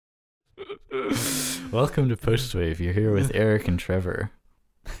Welcome to Postwave. You're here with Eric and Trevor.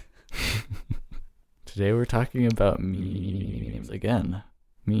 Today we're talking about memes again.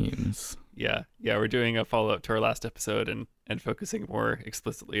 Memes. Yeah, we're doing a follow-up to our last episode and focusing more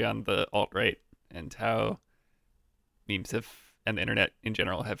explicitly on the alt-right and how memes have, and the internet in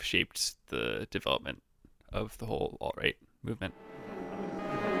general, have shaped the development of the whole alt-right movement.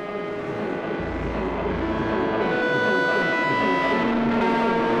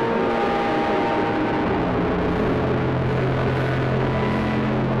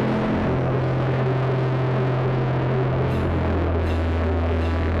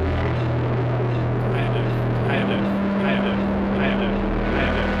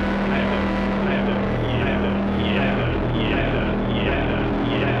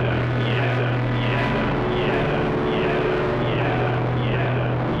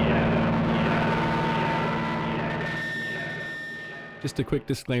 Just a quick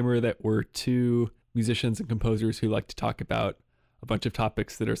disclaimer that we're two musicians and composers who like to talk about a bunch of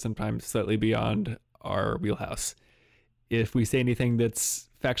topics that are sometimes slightly beyond our wheelhouse. If we say anything that's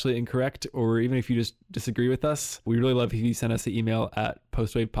factually incorrect, or even if you just disagree with us, we really love if you send us an email at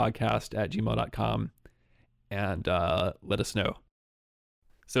postwavepodcast@gmail.com and let us know.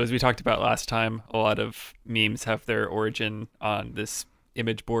 So as we talked about last time, a lot of memes have their origin on this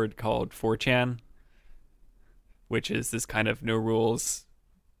image board called 4chan, which is this kind of no rules,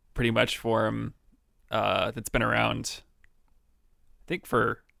 pretty much forum that's been around, I think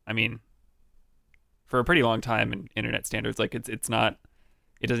for a pretty long time in internet standards. Like it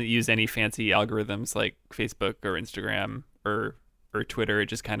doesn't use any fancy algorithms like Facebook or Instagram or Twitter. It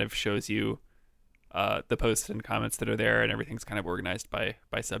just kind of shows you the posts and comments that are there, and everything's kind of organized by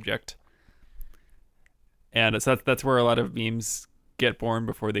subject. And so that's where a lot of memes get born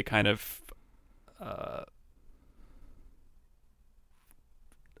before they kind of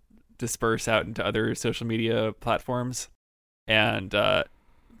disperse out into other social media platforms. And but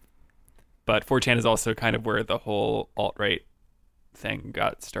 4chan is also kind of where the whole alt-right thing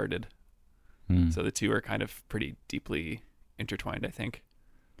got started. So the two are kind of pretty deeply intertwined, I think.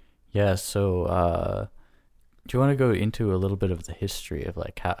 Yeah, so do you want to go into a little bit of the history of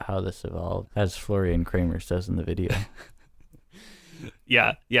like how this evolved, as Florian Kramer says in the video?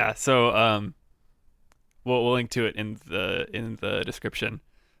 Yeah. So we'll link to it in the description.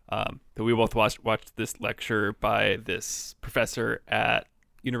 But we both watched this lecture by this professor at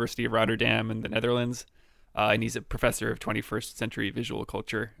University of Rotterdam in the Netherlands, and he's a professor of 21st century visual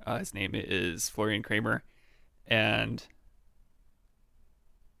culture. His name is Florian Kramer, and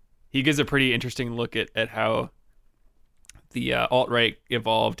he gives a pretty interesting look at how the alt-right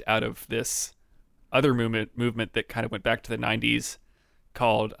evolved out of this other movement that kind of went back to the 90s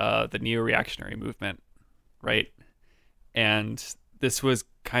called the neo-reactionary movement, right? And this was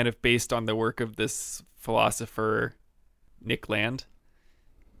kind of based on the work of this philosopher, Nick Land.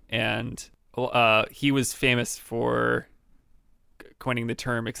 And he was famous for coining the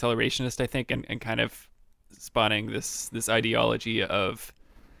term accelerationist, I think, and kind of spawning this ideology of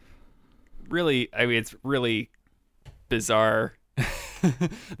it's really bizarre,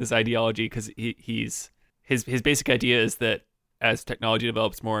 this ideology, because his basic idea is that as technology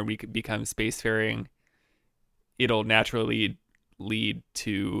develops more and we could become spacefaring, it'll naturally lead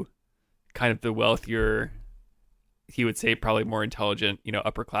to kind of the wealthier, he would say probably more intelligent,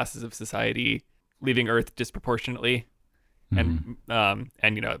 upper classes of society leaving Earth disproportionately. And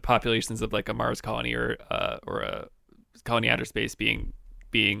populations of like a Mars colony or a colony outer space being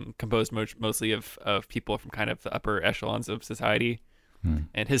composed mostly of people from kind of the upper echelons of society.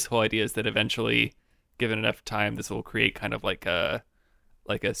 And his whole idea is that eventually, given enough time, this will create kind of like a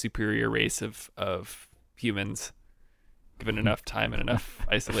superior race of humans, given enough time and enough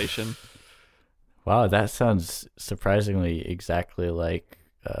isolation. Wow, that sounds surprisingly exactly like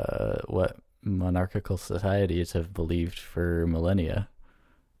what monarchical societies have believed for millennia.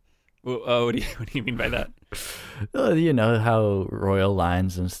 Well, what do you mean by that? You know how royal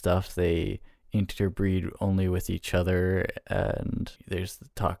lines and stuff, they interbreed only with each other, and there's the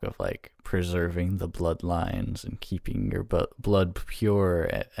talk of like preserving the bloodlines and keeping your blood pure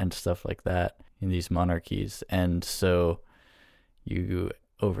and stuff like that in these monarchies. And so you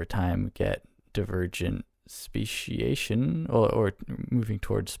over time get divergent speciation or moving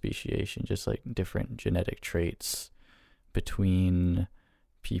towards speciation, just like different genetic traits between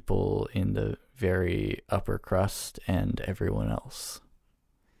people in the very upper crust and everyone else.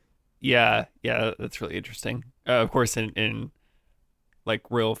 Yeah, that's really interesting. Of course, in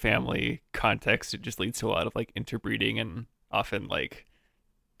like royal family context, it just leads to a lot of like interbreeding and often like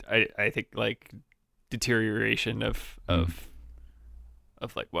I think like deterioration of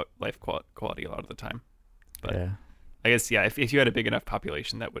like what life quality a lot of the time. But Yeah. I guess, yeah, if you had a big enough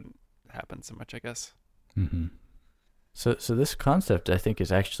population, that wouldn't happen so much, I guess. Mm-hmm. So this concept I think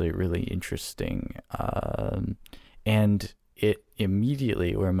is actually really interesting, and it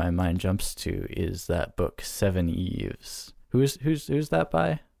immediately where my mind jumps to is that book Seven Eves. Who's that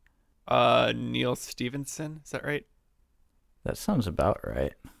by? Neil Stevenson, is that right? That sounds about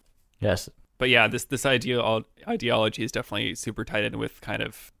right. Yes. But yeah, this ideology is definitely super tied in with kind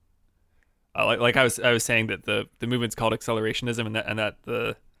of like I was saying that the movement's called accelerationism, and that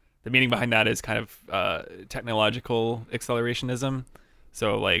the meaning behind that is kind of technological accelerationism.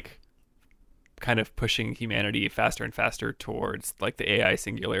 So like kind of pushing humanity faster and faster towards like the AI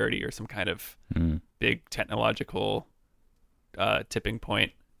singularity or some kind of big technological tipping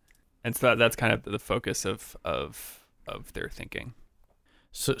point. And so that's kind of the focus of their thinking.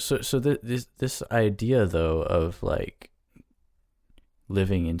 So this idea though of like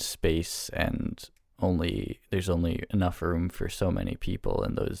living in space and there's only enough room for so many people,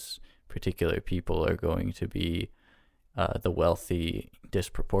 and those particular people are going to be the wealthy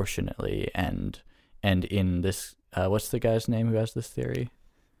disproportionately, and in this what's the guy's name who has this theory?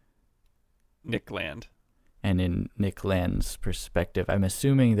 Nick Land. And in Nick Land's perspective, I'm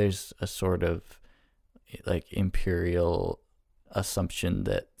assuming there's a sort of like imperial assumption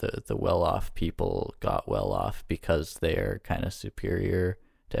that the well-off people got well off because they're kind of superior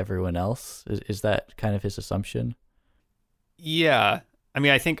to everyone else. Is that kind of his assumption? Yeah, I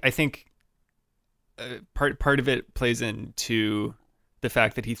mean, I think part of it plays into the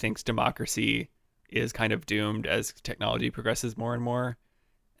fact that he thinks democracy is kind of doomed as technology progresses more and more,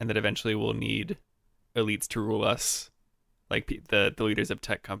 and that eventually we'll need elites to rule us, like the leaders of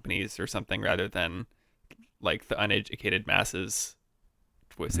tech companies or something, rather than like the uneducated masses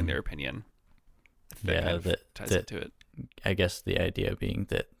voicing their opinion. That kind of ties into it. I guess the idea being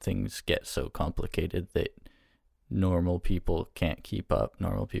that things get so complicated that normal people can't keep up.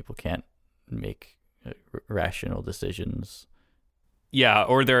 Normal people can't make rational decisions. Yeah,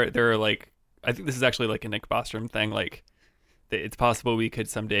 or they're like, I think this is actually like a Nick Bostrom thing. Like, it's possible we could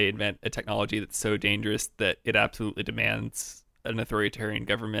someday invent a technology that's so dangerous that it absolutely demands an authoritarian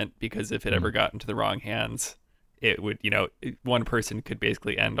government, because if it ever got into the wrong hands, it would, one person could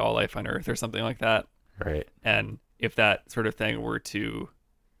basically end all life on Earth or something like that. Right. And if that sort of thing were to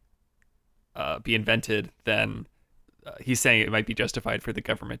be invented, then he's saying it might be justified for the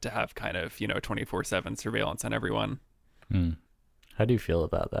government to have kind of, 24/7 surveillance on everyone. How do you feel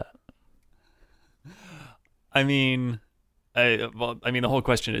about that? I mean, the whole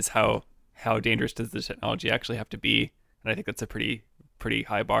question is how dangerous does the technology actually have to be? And I think that's a pretty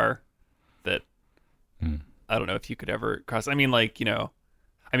high bar that I don't know if you could ever cross. I mean, like,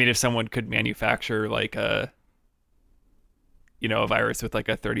 if someone could manufacture like a virus with like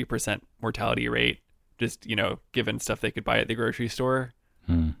a 30% mortality rate, just, given stuff they could buy at the grocery store,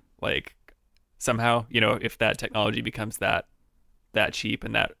 like somehow, if that technology becomes that cheap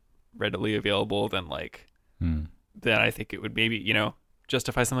and that readily available, then like, then I think it would maybe,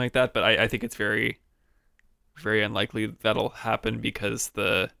 justify something like that. But I think it's very, very unlikely that'll happen, because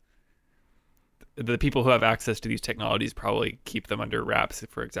the people who have access to these technologies probably keep them under wraps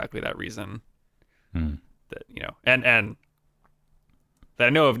for exactly that reason. That, and that I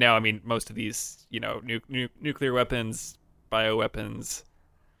know of now, I mean, most of these, nuclear weapons, bioweapons,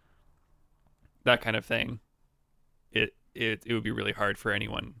 that kind of thing, it would be really hard for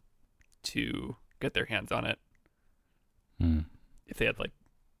anyone to get their hands on it if they had like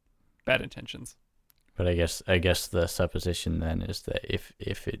bad intentions. But I guess the supposition then is that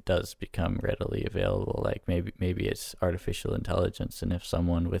if it does become readily available, like maybe it's artificial intelligence, and if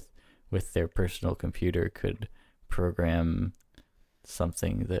someone with their personal computer could program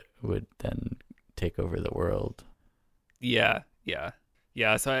something that would then take over the world. Yeah.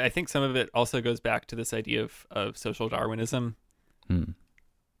 So I think some of it also goes back to this idea of social Darwinism,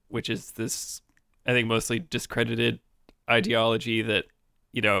 which is this, I think, mostly discredited ideology that,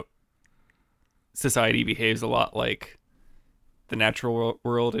 society behaves a lot like the natural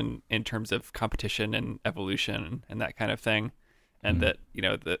world in terms of competition and evolution and that kind of thing. And that,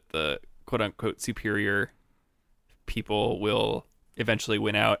 the quote unquote superior people will eventually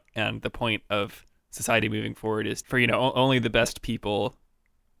win out. And the point of society moving forward is for, only the best people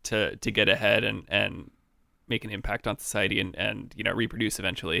to get ahead and make an impact on society and reproduce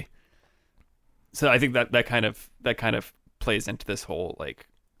eventually. So I think that kind of plays into this whole, like,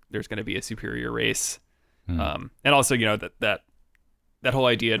 there's going to be a superior race. And also, that whole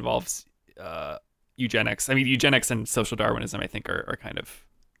idea involves eugenics. I mean, eugenics and social Darwinism, I think, are kind of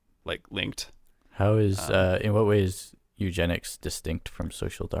like linked. How is in what way is eugenics distinct from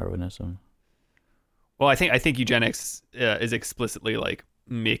social Darwinism? Well, I think eugenics is explicitly like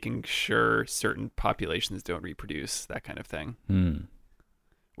making sure certain populations don't reproduce, that kind of thing,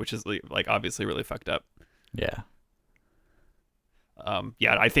 which is like obviously really fucked up. Yeah.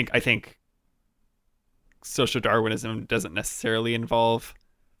 Yeah, I think social Darwinism doesn't necessarily involve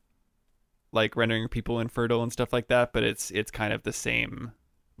like rendering people infertile and stuff like that, but it's kind of the same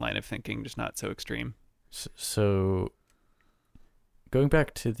line of thinking, just not so extreme. So going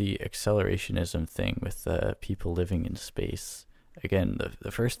back to the accelerationism thing with people living in space, again,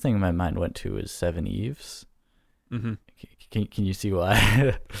 the first thing my mind went to was Seven Eves. Mm-hmm. Can you see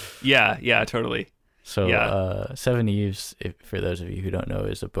why? Yeah, totally. So Seven Eves, for those of you who don't know,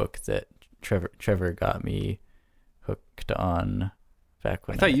 is a book that Trevor got me hooked on back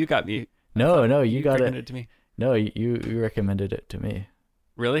when I thought you got me. No, you got it to me. No, you recommended it to me.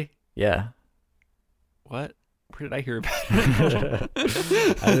 Really? Yeah. What? Where did I hear about it?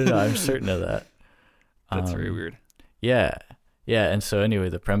 I don't know. I'm certain of that. That's very weird. Yeah. And so anyway,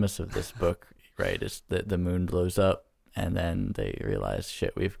 the premise of this book, right, is that the moon blows up, and then they realize,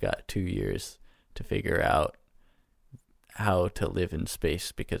 shit, we've got 2 years to figure out how to live in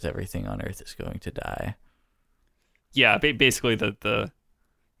space because everything on Earth is going to die. Yeah, basically the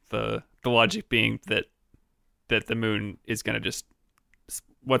logic being that the moon is going to just,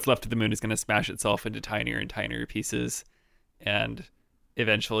 what's left of the moon is going to smash itself into tinier and tinier pieces, and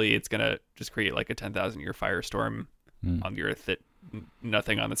eventually it's going to just create like a 10,000-year firestorm on the Earth that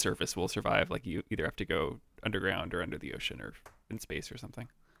nothing on the surface will survive. Like you either have to go underground or under the ocean or in space or something.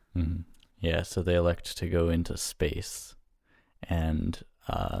 Mm-hmm. Yeah, so they elect to go into space, and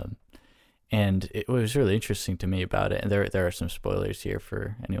it was really interesting to me about it. And there are some spoilers here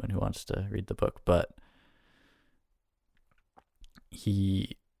for anyone who wants to read the book, but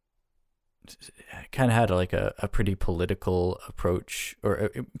he kind of had like a pretty political approach,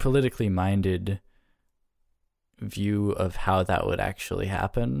 or a politically minded view of how that would actually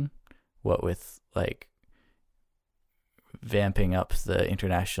happen. What with like vamping up the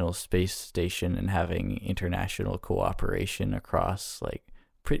International Space Station and having international cooperation across like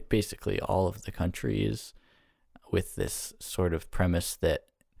basically all of the countries, with this sort of premise that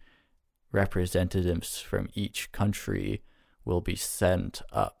representatives from each country will be sent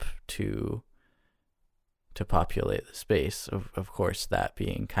up to populate the space. Of course, that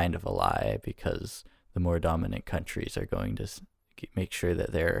being kind of a lie, because the more dominant countries are going to make sure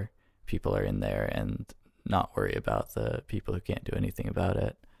that their people are in there and not worry about the people who can't do anything about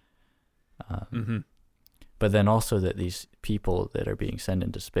it. But then also that these people that are being sent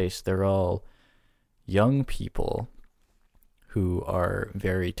into space, they're all young people who are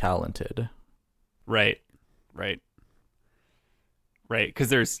very talented. Right. Because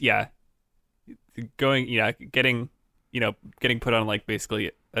there's, getting put on like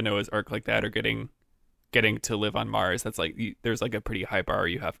basically a Noah's Ark like that, or getting to live on Mars. That's like, there's like a pretty high bar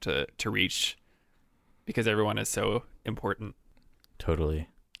you have to reach, because everyone is so important. Totally.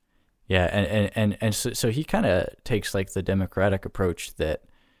 Yeah, and so he kind of takes like the democratic approach that,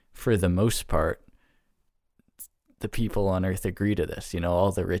 for the most part, the people on Earth agree to this.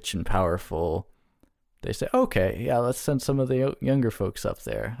 All the rich and powerful, they say, okay, yeah, let's send some of the younger folks up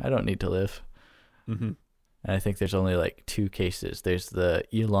there. I don't need to live. Mm-hmm. And I think there's only like 2 cases. There's the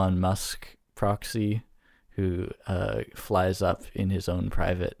Elon Musk proxy, who flies up in his own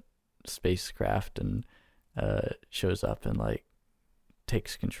private spacecraft and shows up and like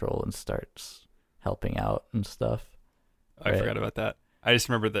takes control and starts helping out and stuff. I forgot about that. I just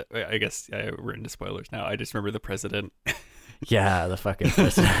remember that. I guess we're into spoilers now. I just remember the president. Yeah, the fucking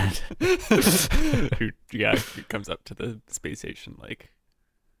president. who comes up to the space station like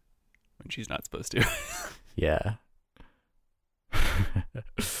when she's not supposed to. Yeah.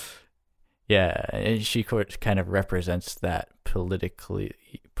 Yeah, and she kind of represents that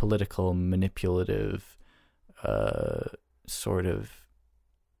political manipulative sort of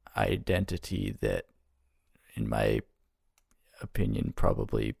identity that, in my opinion,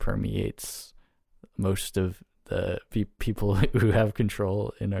 probably permeates most of the people who have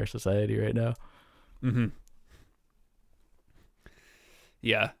control in our society right now. Mm-hmm.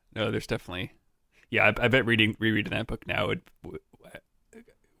 Yeah, no, there's definitely. Yeah, I bet rereading that book now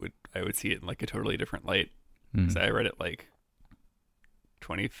I would see it in like a totally different light, because I read it like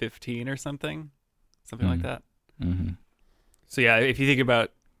 2015 or something like that. Mm-hmm. So yeah, if you think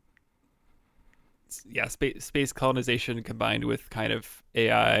about space colonization combined with kind of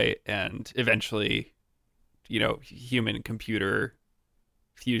AI and eventually, human computer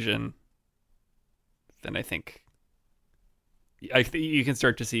fusion, then I think you can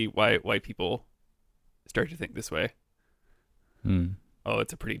start to see why people start to think this way. Hmm. Oh,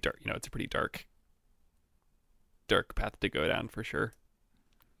 it's a pretty dark, it's a pretty dark path to go down for sure.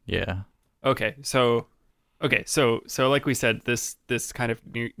 Yeah. So like we said, this kind of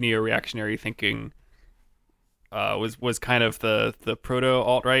neo-reactionary thinking was kind of the proto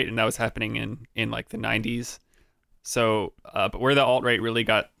alt-right, and that was happening in like the 90s. So but where the alt-right really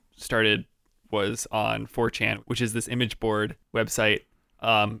got started was on 4chan, which is this image board website.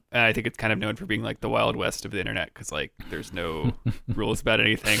 And I think it's kind of known for being like the Wild West of the internet, because like there's no rules about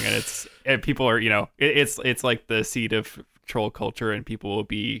anything, and people are, it's like the seed of troll culture, and people will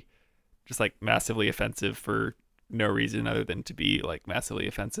be just like massively offensive for no reason other than to be like massively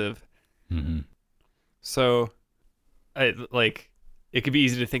offensive. Mm-hmm. So it could be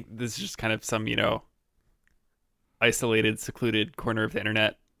easy to think this is just kind of some, isolated, secluded corner of the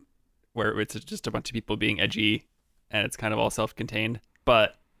internet where it's just a bunch of people being edgy and it's kind of all self-contained.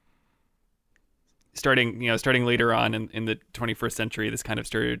 But starting later on in the 21st century, this kind of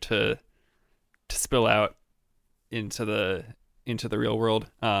started to spill out into the real world.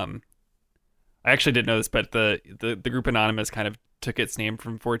 I actually didn't know this, but the group Anonymous kind of took its name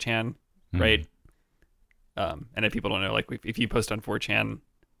from 4chan, right? And if people don't know, like if you post on 4chan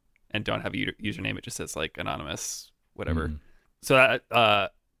and don't have a username, it just says like Anonymous, whatever. So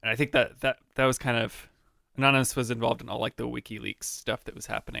that, and I think that was kind of, Anonymous was involved in all like the WikiLeaks stuff that was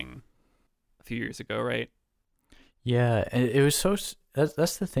happening a few years ago, right? Yeah, and it was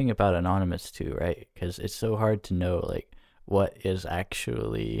that's the thing about Anonymous too, right? Because it's so hard to know like what is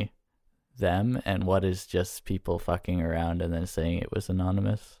actually them and what is just people fucking around and then saying it was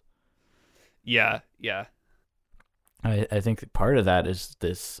anonymous. Yeah. I think part of that is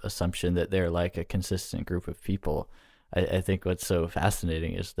this assumption that they're like a consistent group of people. I think what's so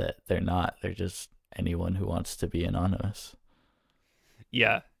fascinating is that they're not. They're just anyone who wants to be anonymous.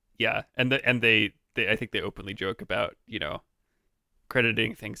 Yeah. And they I think they openly joke about,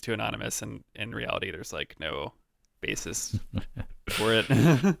 crediting things to Anonymous, and in reality there's like no basis for it.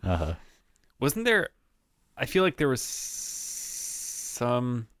 Uh-huh. Wasn't there, I feel like there was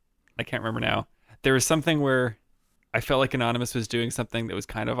some, I can't remember now. There was something where I felt like Anonymous was doing something that was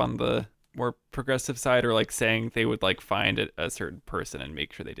kind of on the more progressive side, or like saying they would like find a certain person and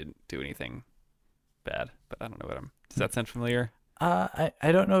make sure they didn't do anything bad. But I don't know does that sound familiar? I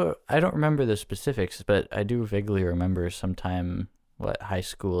don't know. I don't remember the specifics, but I do vaguely remember sometime, high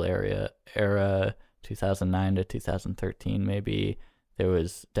school era 2009 to 2013 maybe, there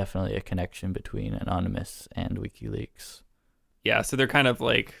was definitely a connection between Anonymous and WikiLeaks. Yeah, so they're kind of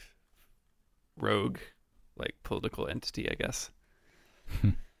like rogue, like political entity, I guess.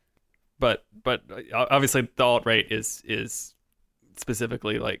 but obviously the alt-right is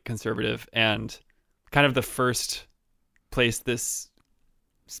specifically like conservative, and kind of the first place this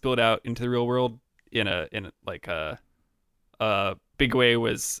spilled out into the real world in a big way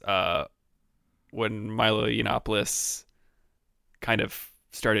was when Milo Yiannopoulos kind of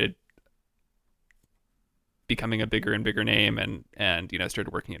started becoming a bigger and bigger name, and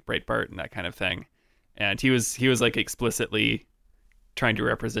started working at Breitbart and that kind of thing. And he was like explicitly trying to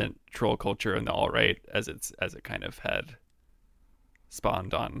represent troll culture and the alt-right as it kind of had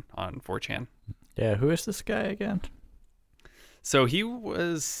spawned on 4chan. Yeah, who is this guy again? So he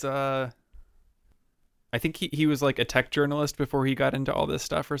was I think he was like a tech journalist before he got into all this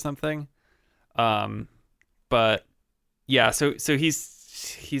stuff or something. But yeah, so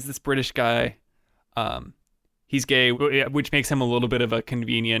he's this British guy. He's gay, which makes him a little bit of a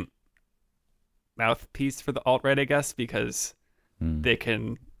convenient mouthpiece for the alt-right, I guess, because they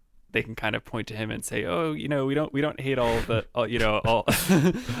can kind of point to him and say, "Oh, we don't hate all the all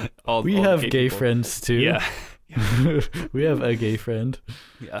we all have gay people." friends too." Yeah. We have a gay friend.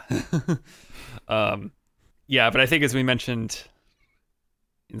 Yeah. Yeah, but I think, as we mentioned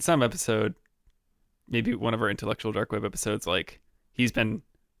in some episode, maybe one of our intellectual dark web episodes, like he's been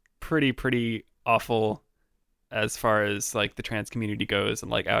pretty awful as far as like the trans community goes,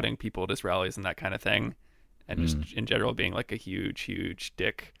 and like outing people at his rallies and that kind of thing, and just in general being like a huge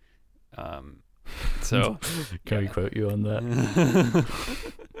dick. So can we quote you on that?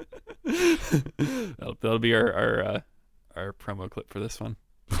 that'll be our promo clip for this one.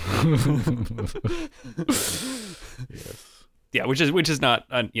 Yes. Yeah, which is not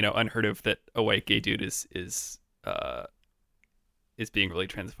unheard of, that a white gay dude is being really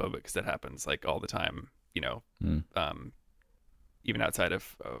transphobic, because that happens like all the time, even outside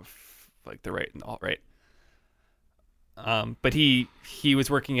of like the right and the alt-right. But he was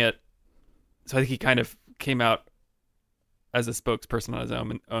working at, so I think he kind of came out as a spokesperson on his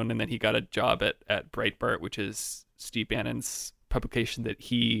own, and then he got a job at Breitbart, which is Steve Bannon's publication that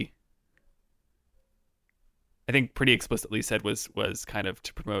he I think pretty explicitly said was kind of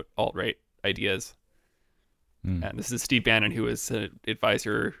to promote alt-right ideas. And this is Steve Bannon, who was an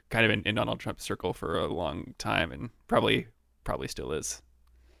advisor kind of in Donald Trump's circle for a long time, and probably still is.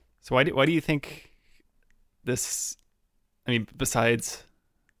 So why do you think this? I mean, besides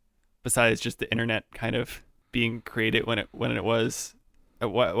just the internet kind of being created when it was,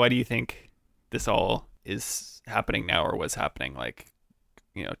 why do you think this all is happening now, or was happening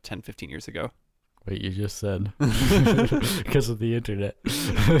 10, 15 years ago? What you just said. Because of the internet.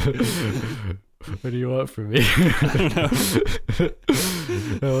 What do you want from me? I don't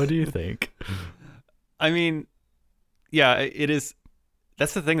know. What do you think? I mean, yeah, it is.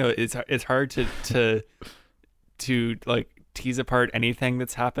 That's the thing, though. It's hard to like tease apart anything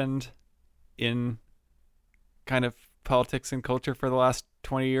that's happened in kind of politics and culture for the last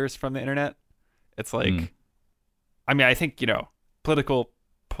 20 years from the internet. It's like, I mean, I think, political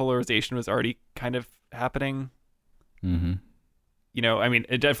polarization was already kind of happening. Mm-hmm. I mean,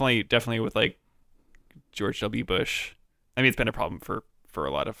 it definitely with like George W. Bush. I mean, it's been a problem for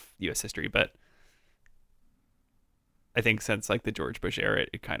a lot of U.S. history, but I think since like the George Bush era,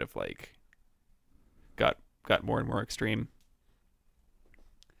 it kind of like got more and more extreme.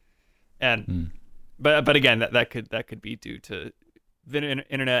 And but again, that could be due to the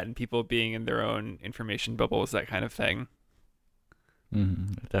internet and people being in their own information bubbles, that kind of thing.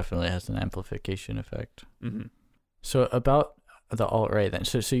 Mm-hmm. It definitely has an amplification effect. Mm-hmm. So about the alt-right then.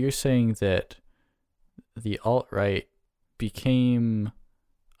 So you're saying that the alt-right became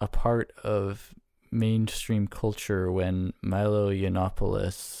a part of mainstream culture when Milo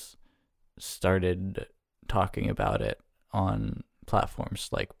Yiannopoulos started talking about it on platforms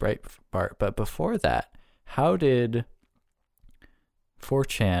like Breitbart. But before that, how did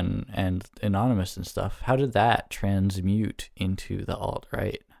 4chan and Anonymous and stuff, how did that transmute into the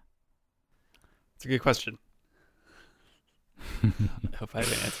alt-right? It's a good question. I hope I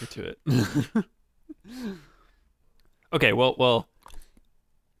have an answer to it. Okay, well.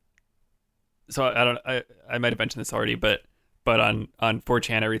 So I might have mentioned this already, but on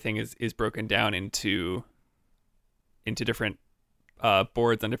 4chan everything is broken down into different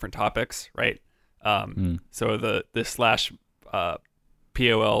boards on different topics, right? So the slash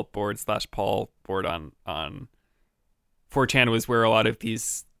POL board / Paul board on 4chan was where a lot of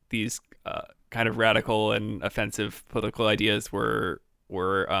these kind of radical and offensive political ideas were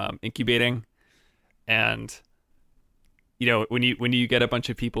incubating. And when you get a bunch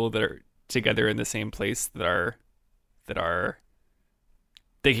of people that are together in the same place that are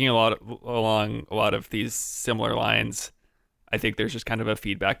thinking along a lot of these similar lines, I think there's just kind of a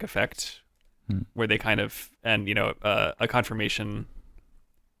feedback effect where they kind of, and a confirmation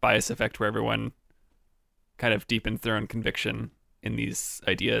bias effect where everyone kind of deepens their own conviction in these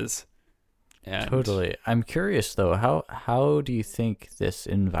ideas. And totally. I'm curious though, how do you think this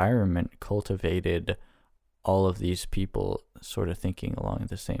environment cultivated all of these people sort of thinking along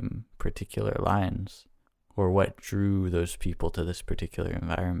the same particular lines, or what drew those people to this particular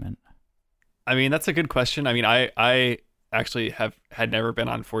environment? I mean, that's a good question. I mean, I actually had never been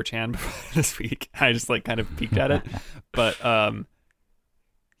on 4chan before this week. I just like kind of peeked at it, but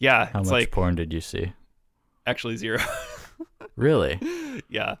yeah, how it's much like, porn did you see? Actually 0. Really?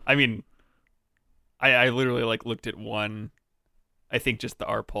 Yeah. I mean, I literally like looked at one, I think just the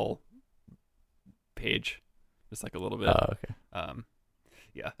RPoll page, just like a little bit. Oh, okay.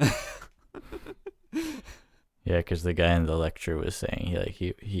 Yeah. Yeah, because the guy in the lecture was saying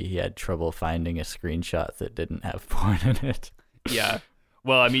he had trouble finding a screenshot that didn't have porn in it. Yeah.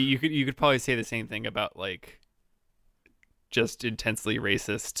 Well, I mean, you could probably say the same thing about like just intensely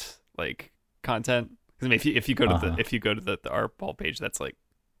racist like content. Because I mean, if you go to the RPoll page, that's like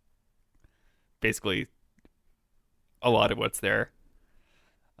basically a lot of what's there.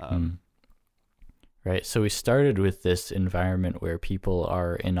 Right. So we started with this environment where people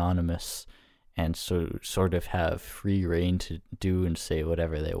are anonymous and so sort of have free reign to do and say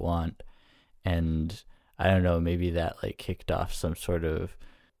whatever they want. And I don't know, maybe that like kicked off some sort of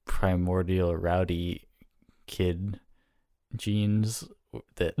primordial rowdy kid genes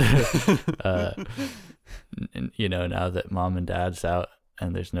that now that mom and dad's out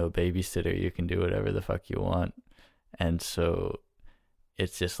and there's no babysitter, you can do whatever the fuck you want. And so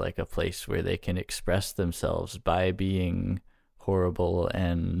it's just like a place where they can express themselves by being horrible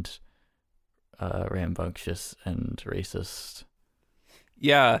and rambunctious and racist.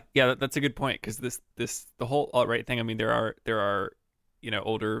 Yeah, that's a good point, because the whole alt-right thing. I mean, there are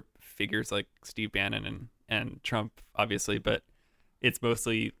older figures like Steve Bannon and Trump, obviously, but it's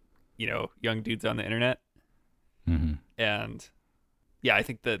mostly young dudes on the internet. Mm-hmm. And yeah, I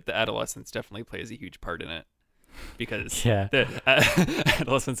think that the adolescence definitely plays a huge part in it. because Yeah.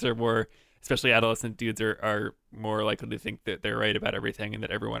 adolescents are more, especially adolescent dudes are more likely to think that they're right about everything and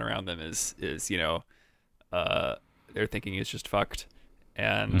that everyone around them is their thinking is just fucked.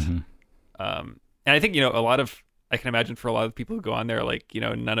 And and I think I can imagine for a lot of people who go on there, like,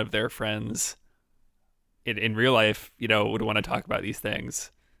 none of their friends in real life, would want to talk about these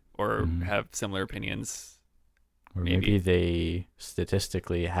things or have similar opinions. Or maybe they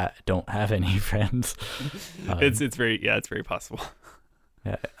statistically don't have any friends. It's very possible.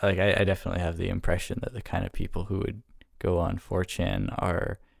 Yeah, like I definitely have the impression that the kind of people who would go on 4chan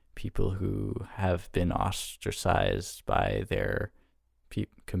are people who have been ostracized by their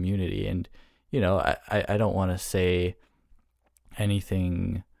community. And, I don't want to say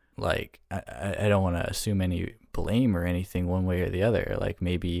anything like, I don't want to assume any blame or anything one way or the other. Like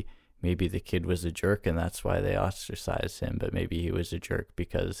maybe the kid was a jerk and that's why they ostracized him, but maybe he was a jerk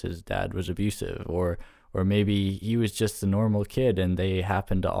because his dad was abusive, or maybe he was just a normal kid and they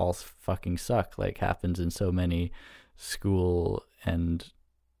happened to all fucking suck, like happens in so many school and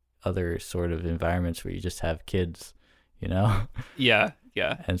other sort of environments where you just have kids,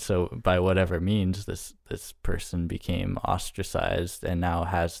 Yeah. And so by whatever means, this person became ostracized and now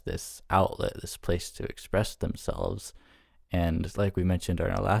has this outlet, this place to express themselves. And like we mentioned in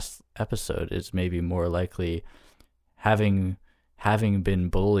our last episode, is maybe more likely having been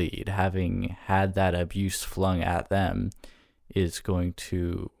bullied, having had that abuse flung at them, is going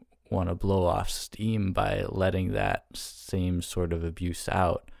to want to blow off steam by letting that same sort of abuse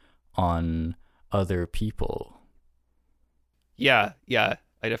out on other people. Yeah, I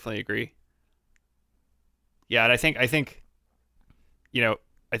definitely agree. Yeah, and I think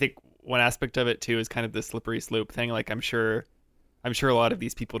one aspect of it too is kind of the slippery slope thing. Like I'm sure a lot of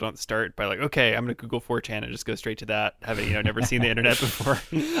these people don't start by like, okay, I'm gonna Google 4chan and just go straight to that, having never seen the internet before.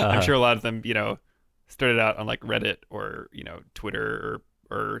 I'm sure a lot of them started out on like Reddit or Twitter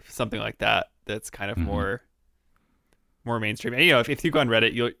or something like that. That's kind of more mainstream. And if you go on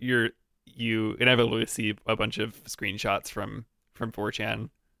Reddit, you inevitably see a bunch of screenshots from 4chan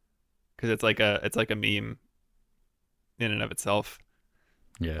because it's like a meme in and of itself.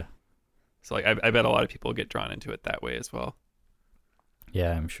 Yeah. So like I bet a lot of people get drawn into it that way as well.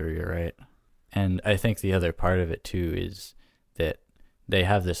 Yeah, I'm sure you're right. And I think the other part of it too is that they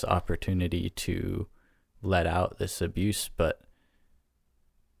have this opportunity to let out this abuse, but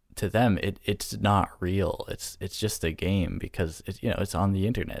to them it's not real. It's just a game because it's on the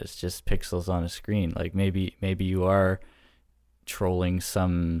internet. It's just pixels on a screen. Like maybe you are trolling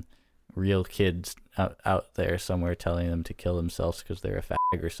some real kids out there somewhere, telling them to kill themselves because they're a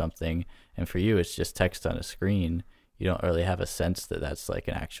fag or something, and for you it's just text on a screen. You don't really have a sense that that's like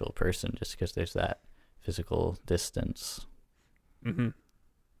an actual person just because there's that physical distance.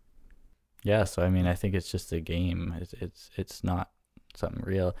 Yeah, so I mean, I think it's just a game. It's not something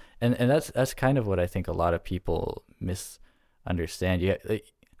real, and that's kind of what I think a lot of people misunderstand.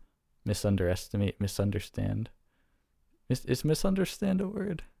 Misunderstand. Is misunderstand a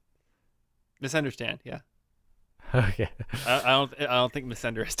word? Misunderstand, yeah. Okay. I don't think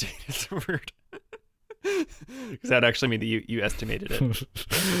misunderestimate is a word. Because that would actually mean that you estimated it.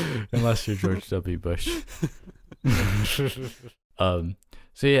 Unless you're George W. Bush.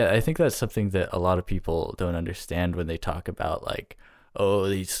 So yeah, I think that's something that a lot of people don't understand when they talk about like, oh,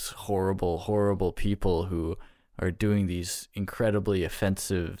 these horrible, horrible people who are doing these incredibly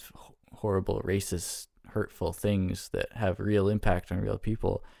offensive, horrible, racist, hurtful things that have real impact on real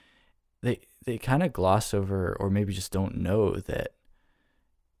people. They kind of gloss over, or maybe just don't know that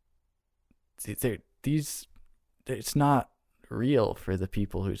it's not real for the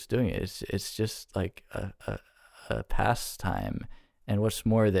people who's doing it. It's just like a pastime. And what's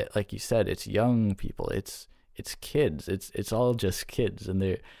more, that, like you said, it's young people. It's kids. It's all just kids.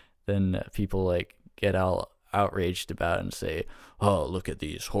 And then people like get all outraged about it and say, oh, look at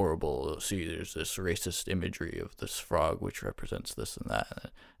these horrible, see, there's this racist imagery of this frog which represents this and that.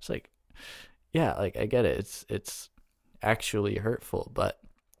 And it's like, yeah, like I get it. It's actually hurtful, but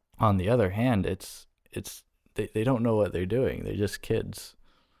on the other hand, they don't know what they're doing. They're just kids.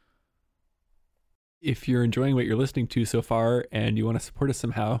 If you're enjoying what you're listening to so far and you want to support us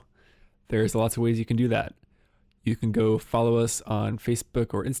somehow, there's lots of ways you can do that. You can go follow us on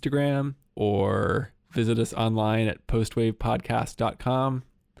Facebook or Instagram, or visit us online at postwavepodcast.com,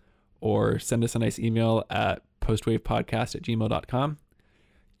 or send us a nice email at postwavepodcast@gmail.com.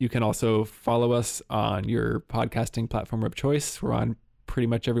 You can also follow us on your podcasting platform of choice. We're on pretty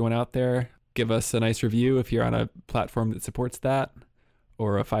much everyone out there. Give us a nice review if you're on a platform that supports that,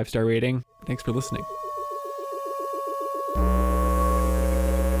 or a 5-star rating. Thanks for listening.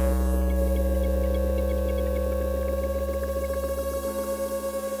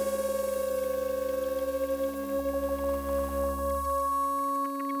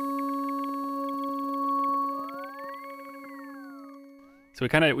 So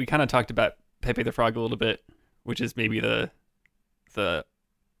we kind of talked about Pepe the Frog a little bit, which is maybe the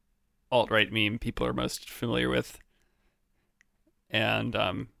alt-right meme people are most familiar with. And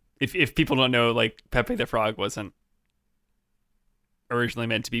if people don't know, like, Pepe the Frog wasn't originally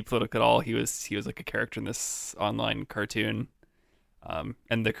meant to be political at all. He was like a character in this online cartoon,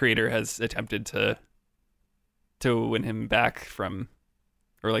 and the creator has attempted to win him back from,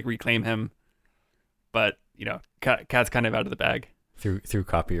 or like reclaim him, but you know, cat's kind of out of the bag through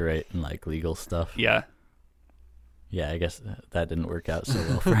copyright and like legal stuff. Yeah. I guess that didn't work out so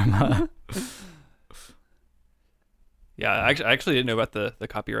well for him. Yeah, I actually didn't know about the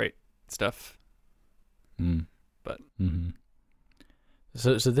copyright stuff. But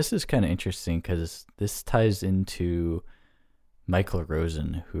so this is kind of interesting because this ties into Michael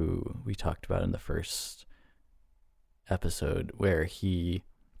Rosen, who we talked about in the first episode, where he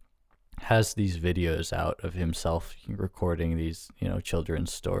has these videos out of himself recording these, you know,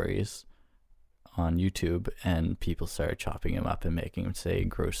 children's stories on YouTube, and people started chopping him up and making him say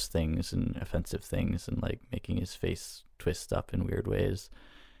gross things and offensive things and like making his face twist up in weird ways.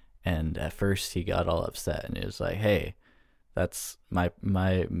 And at first he got all upset and he was like, hey, that's my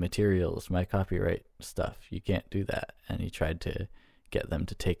materials, my copyright stuff. You can't do that. And he tried to get them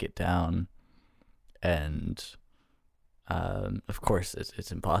to take it down. And of course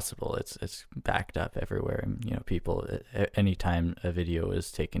it's impossible. It's backed up everywhere. And, you know, people, anytime a video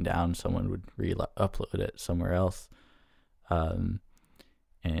is taken down, someone would upload it somewhere else, and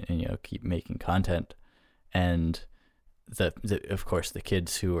you know, keep making content. And of course the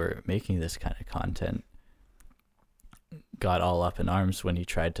kids who were making this kind of content got all up in arms when he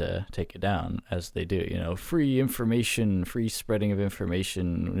tried to take it down, as they do. You know, free information, free spreading of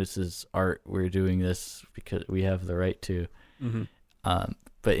information. This is art. We're doing this because we have the right to.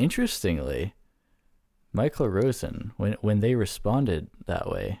 But interestingly, Michael Rosen, when they responded that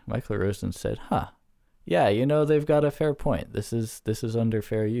way, Michael Rosen said, yeah, you know, they've got a fair point. This is under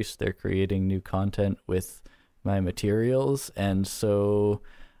fair use. They're creating new content with my materials, and so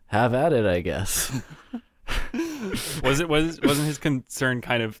have at it, I guess. Wasn't his concern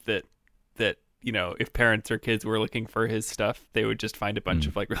kind of that you know, if parents or kids were looking for his stuff, they would just find a bunch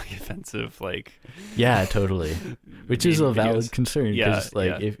of like really offensive, like, yeah, totally, which is a valid videos. concern, because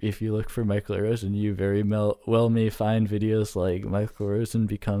if you look for Michael Rosen, you very well may find videos like Michael Rosen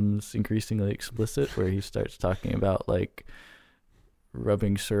becomes increasingly explicit, where he starts talking about like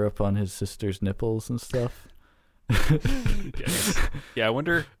rubbing syrup on his sister's nipples and stuff. Yeah, I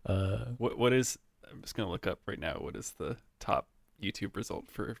wonder what is. I'm just gonna look up right now. What is the top YouTube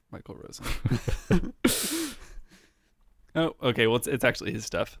result for Michael Rosen? Oh, okay. Well, it's actually his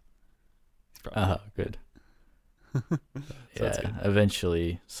stuff. Good. So that's good.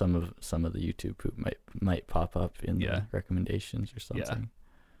 Eventually, some of the YouTube poop might pop up in the recommendations or something. Yeah.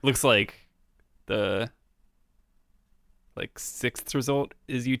 Looks like the sixth result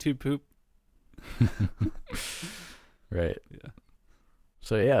is YouTube poop. Right. Yeah.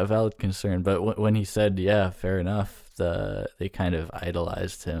 So yeah, valid concern. But when he said, yeah, fair enough, they kind of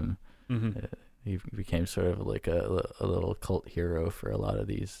idolized him. He became sort of like a little cult hero for a lot of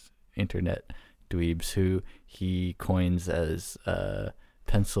these internet dweebs, who he coins as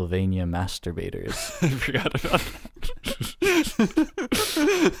Pennsylvania masturbators. I forgot about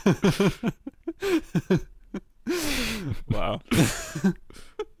that. Wow.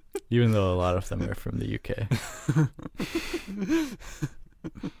 Even though a lot of them are from the UK.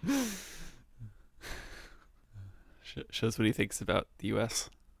 Shows what he thinks about the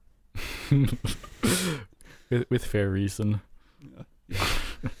US. with fair reason.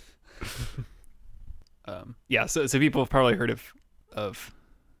 Yeah. So people have probably heard of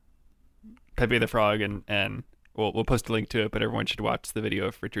Pepe the Frog, and we'll post a link to it, but everyone should watch the video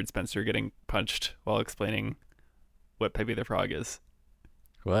of Richard Spencer getting punched while explaining what Pepe the Frog is.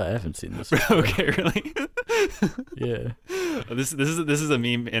 Well, I haven't seen this before. Okay, really? Yeah. This is a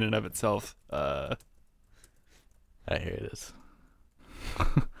meme in and of itself. Here it is.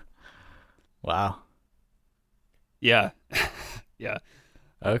 Wow. Yeah. Yeah.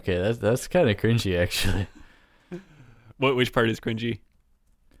 Okay, that's kind of cringy, actually. Which part is cringy?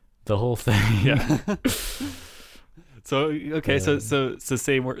 The whole thing. Yeah. So okay, so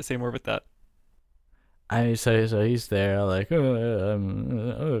say more with that. So he's there like,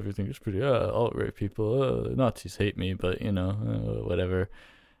 everything is pretty alt-right people, Nazis hate me, but you know, whatever.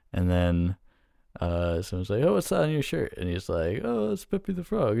 And then someone's like, oh, what's that on your shirt? And he's like, oh, it's Pepe the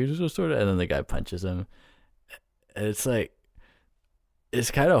Frog. He's just sort of, and then the guy punches him. And it's like, it's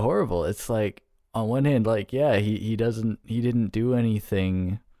kind of horrible. It's like, on one hand, like, yeah, he didn't do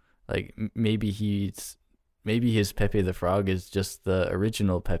anything. Like, maybe he's maybe his Pepe the Frog is just the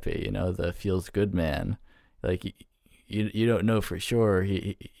original Pepe, the feels good man. Like you don't know for sure.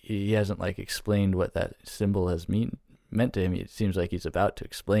 He hasn't like explained what that symbol has meant to him. It seems like he's about to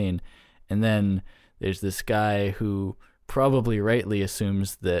explain. And then there's this guy who probably rightly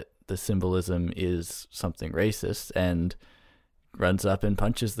assumes that the symbolism is something racist and runs up and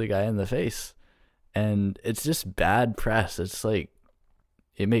punches the guy in the face. And it's just bad press. It's like,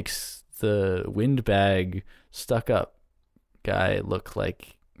 it makes the windbag stuck up guy look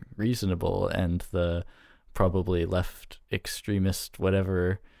like reasonable, and the probably left extremist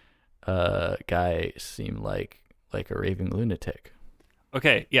whatever guy seem like a raving lunatic.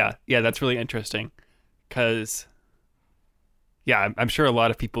 Okay, yeah, that's really interesting, because I'm sure a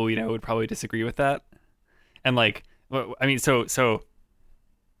lot of people would probably disagree with that, and like, I mean, so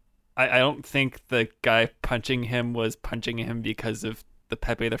I don't think the guy punching him was punching him because of the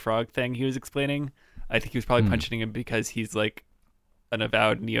Pepe the Frog thing he was explaining. I think he was probably punching him because he's like an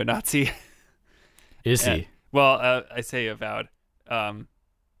avowed neo-Nazi. Is he? Well, I say avowed.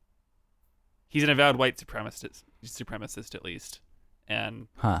 He's an avowed white supremacist at least, and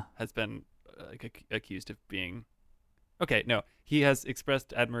has been accused of being. Okay, no, he has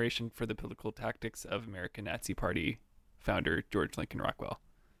expressed admiration for the political tactics of American Nazi Party founder George Lincoln Rockwell.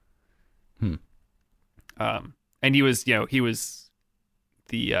 And he was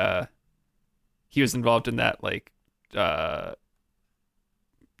involved in that like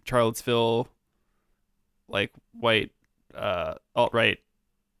Charlottesville like white alt-right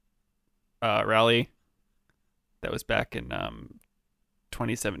rally that was back in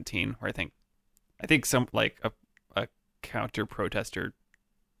 2017, where I think some like a counter protester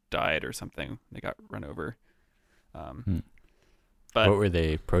died or something. They got run over. But what were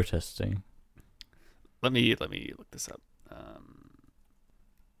they protesting? Let me look this up.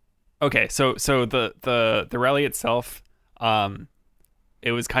 Okay, so the rally itself,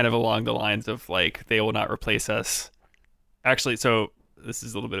 it was kind of along the lines of like, they will not replace us. Actually, so this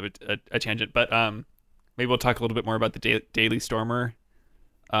is a little bit of a tangent, but maybe we'll talk a little bit more about the Daily Stormer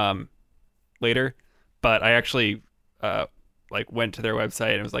later. But I actually like went to their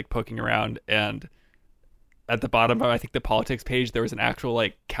website and was like poking around, and at the bottom of I think the politics page there was an actual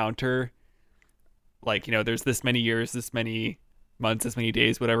like counter, like there's this many years, this many months, this many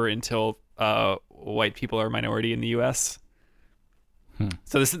days, whatever, until white people are a minority in the U.S.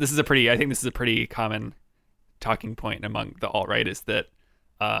 So this is a pretty common talking point among the alt-right, is that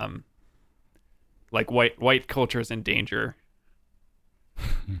like white culture is in danger,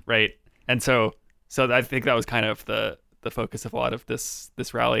 right? And so I think that was kind of the focus of a lot of this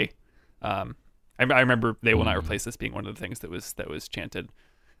rally. I remember they will not replace this being one of the things that was chanted.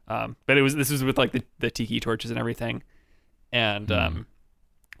 But this was with like the tiki torches and everything. And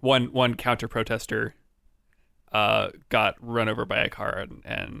one counter protester got run over by a car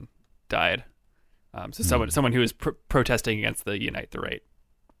and died. So someone who was protesting against the Unite the Right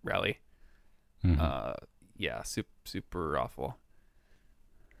rally. Super awful.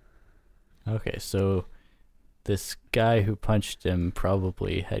 Okay, so this guy who punched him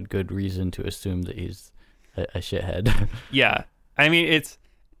probably had good reason to assume that he's a shithead. Yeah, I mean it's,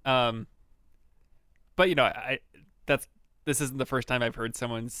 but this isn't the first time I've heard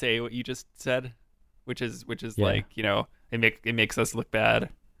someone say what you just said, which is like it makes us look bad.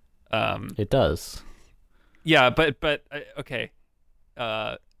 It does. Yeah, but okay.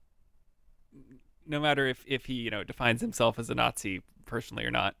 No matter if he defines himself as a Nazi personally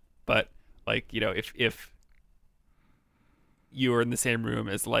or not, but like if you were in the same room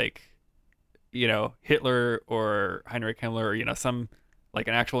as like Hitler or Heinrich Himmler or some like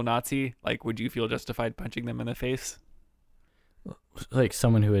an actual Nazi, like would you feel justified punching them in the face? Like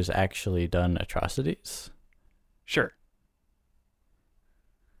someone who has actually done atrocities? Sure.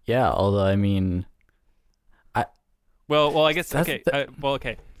 Yeah, although I mean, well, I guess okay.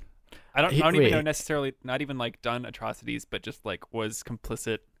 Okay. I don't even wait. know necessarily, not even like done atrocities, but just like was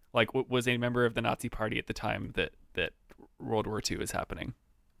complicit, like was a member of the Nazi Party at the time that World War II is happening.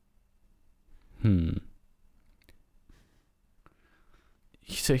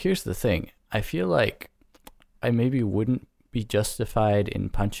 So here's the thing. I feel like I maybe wouldn't be justified in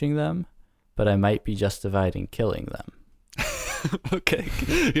punching them, but I might be justified in killing them. Okay.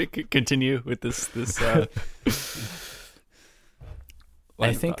 Continue with this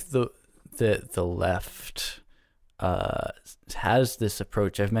I think the left has this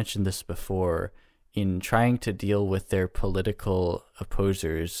approach, I've mentioned this before, in trying to deal with their political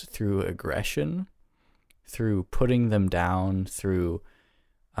opposers through aggression, through putting them down, through,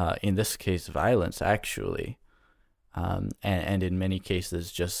 in this case, violence, actually. and in many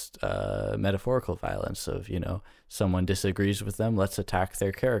cases just metaphorical violence of, someone disagrees with them, let's attack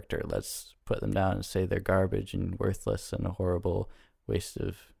their character, let's put them down and say they're garbage and worthless and a horrible waste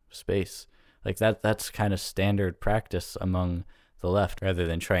of space. Like that's kind of standard practice among the left. Rather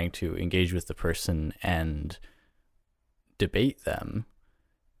than trying to engage with the person and debate them,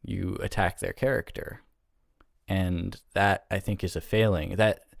 you attack their character. And that, I think, is a failing.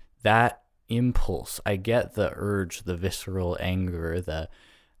 That impulse, I get the urge, the visceral anger, the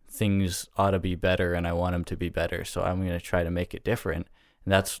things ought to be better and I want them to be better, so I'm going to try to make it different.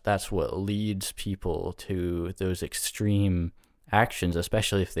 And that's what leads people to those extreme actions,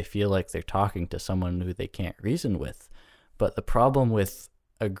 especially if they feel like they're talking to someone who they can't reason with. But the problem with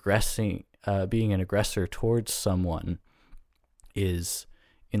being an aggressor towards someone is,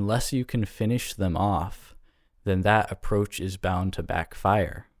 unless you can finish them off, then that approach is bound to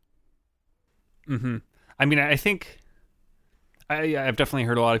backfire. Mm-hmm. I mean, I think I've definitely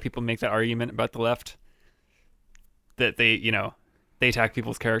heard a lot of people make that argument about the left, that they attack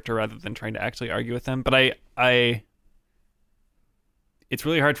people's character rather than trying to actually argue with them. But I it's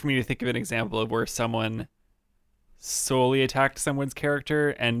really hard for me to think of an example of where someone solely attacked someone's character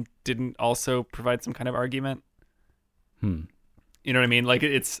and didn't also provide some kind of argument. You know what I mean? Like I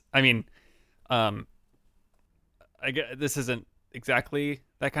get, this isn't exactly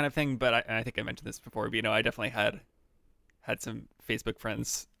that kind of thing, but I think I mentioned this before. But, I definitely had some Facebook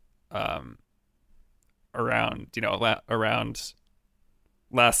friends around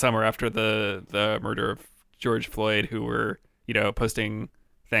last summer after the murder of George Floyd, who were posting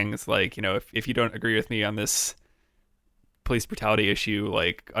things like, if you don't agree with me on this police brutality issue,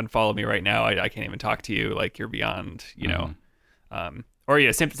 like, unfollow me right now. I can't even talk to you. Like, you're beyond,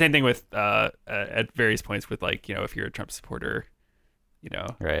 or same thing with at various points with, like, if you're a Trump supporter,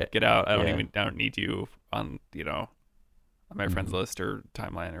 right, get out. I don't need you on on my friends list or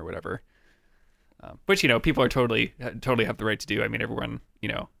timeline or whatever. Which people are totally have the right to do. I mean,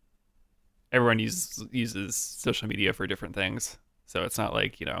 everyone uses social media for different things, so it's not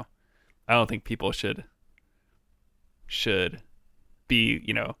like I don't think people should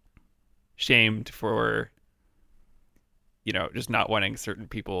be shamed for just not wanting certain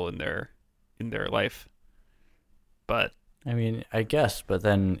people in their life. But I mean, I guess, but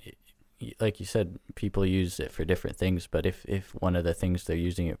then, like you said, people use it for different things. But if one of the things they're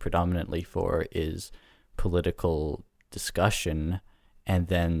using it predominantly for is political discussion, and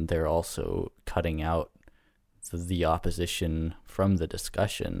then they're also cutting out the opposition from the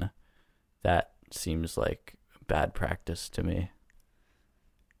discussion, that seems like bad practice to me.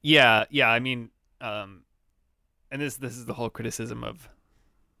 Yeah. I mean, and this is the whole criticism of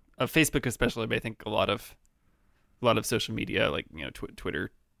Facebook, especially. But I think a lot of social media, like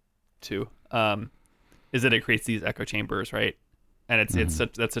Twitter too, is that it creates these echo chambers, right? And it's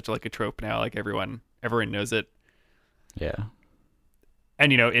such like a trope now. Like everyone knows it. Yeah.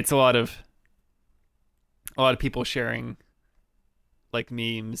 And it's a lot of people sharing like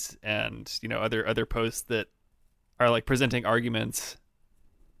memes and other posts that are like presenting arguments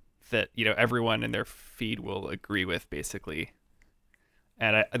that everyone in their feed will agree with, basically.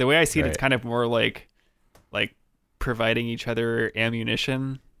 And the way I see it, it's kind of more like providing each other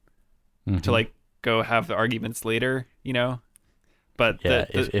ammunition to like go have the arguments later, But yeah,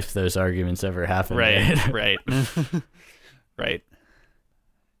 if those arguments ever happen, right. Right.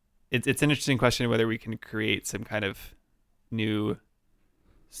 It's an interesting question whether we can create some kind of new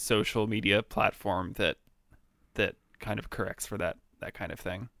social media platform that kind of corrects for that kind of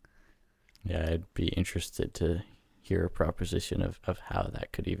thing. Yeah, I'd be interested to hear a proposition of how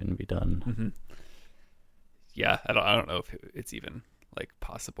that could even be done. Mm-hmm. Yeah, I don't know if it's even like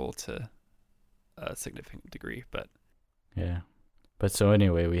possible to a significant degree, but yeah. But so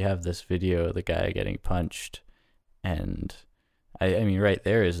anyway, we have this video of the guy getting punched, and I mean, right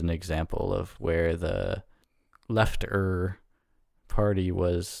there is an example of where the lefter party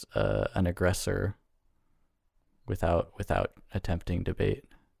was an aggressor without attempting debate.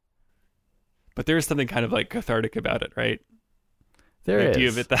 But there is something kind of like cathartic about it, right? There is. Do you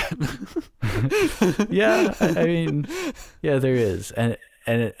admit that? Yeah, I mean, yeah, there is, and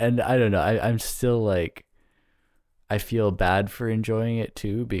I don't know. I'm still like, I feel bad for enjoying it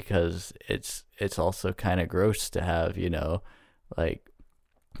too, because it's also kind of gross to have, like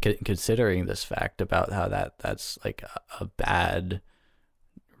considering this fact about how that's like a bad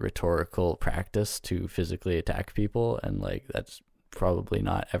rhetorical practice to physically attack people, and like that's probably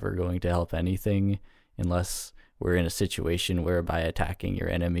not ever going to help anything unless we're in a situation where by attacking your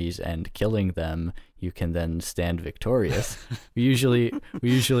enemies and killing them, you can then stand victorious. we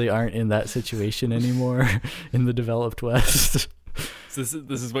usually aren't in that situation anymore in the developed West. So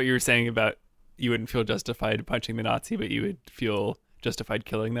this is what you were saying about you wouldn't feel justified punching the Nazi, but you would feel justified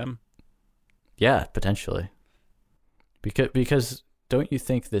killing them. Yeah, potentially. Because don't you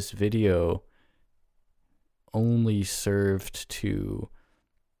think this video only served to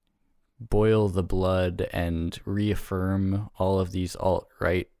boil the blood and reaffirm all of these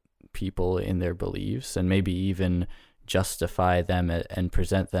alt-right people in their beliefs, and maybe even justify them and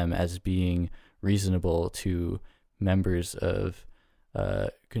present them as being reasonable to members of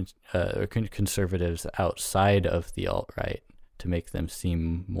conservatives outside of the alt-right, to make them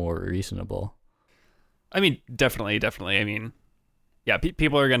seem more reasonable? I mean, definitely. I mean, yeah,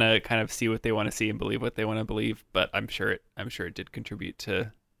 people are gonna kind of see what they want to see and believe what they want to believe, but I'm sure it did contribute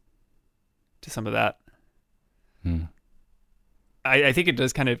to some of that. I think it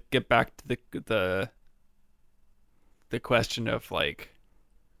does kind of get back to the question of like,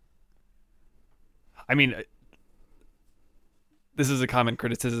 I mean, this is a common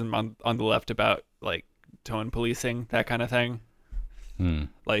criticism on the left about like tone policing, that kind of thing.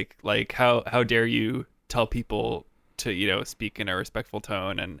 Like how dare you tell people to, you know, speak in a respectful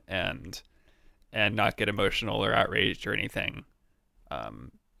tone and not get emotional or outraged or anything.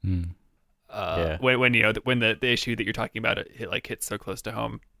 Yeah. When you know when the issue that you're talking about hits so close to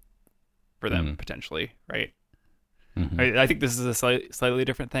home for them potentially, right? I think this is a slightly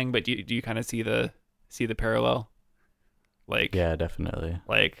different thing, but do you kind of see the parallel? Like, yeah, definitely.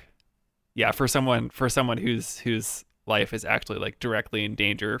 Like, yeah, for someone whose life is actually like directly in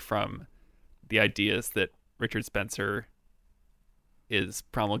danger from the ideas that Richard Spencer is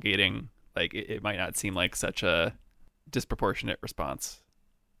promulgating, like it might not seem like such a disproportionate response.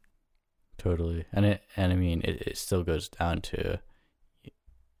 Totally. And I mean, it still goes down to,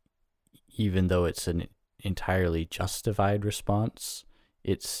 even though it's an entirely justified response,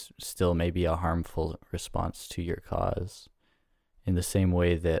 it's still maybe a harmful response to your cause. In the same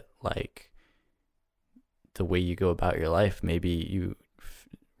way that, like, the way you go about your life, maybe you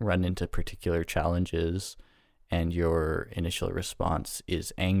run into particular challenges and your initial response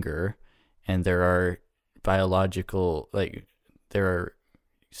is anger, and there are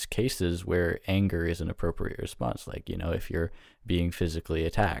cases where anger is an appropriate response. Like, you know, if you're being physically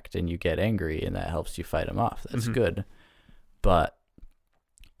attacked and you get angry and that helps you fight them off, that's good. But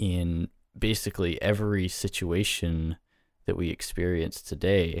in basically every situation that we experience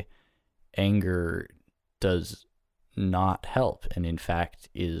today, anger does not help, and in fact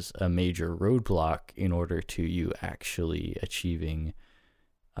is a major roadblock in order to you actually achieving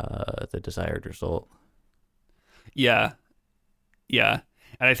the desired result. Yeah.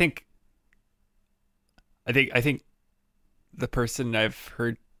 And I think the person I've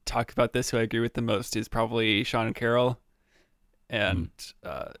heard talk about this who I agree with the most is probably Sean Carroll, and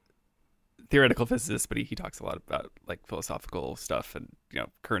theoretical physicist, but he talks a lot about like philosophical stuff and, you know,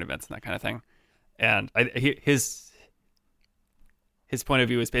 current events and that kind of thing. And his point of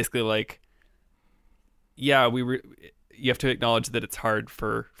view is basically like, yeah, you have to acknowledge that it's hard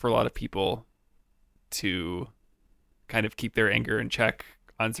for a lot of people to kind of keep their anger in check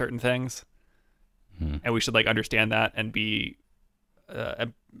on certain things, and we should like understand that and be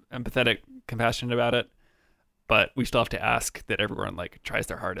empathetic, compassionate about it. But we still have to ask that everyone like tries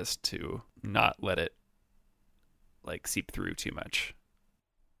their hardest to not let it like seep through too much.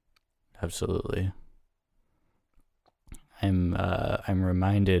 Absolutely. I'm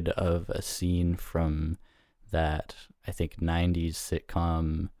reminded of a scene from that, I think, 90s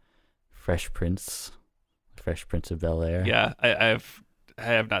sitcom Fresh Prince of Bel-Air. Yeah, I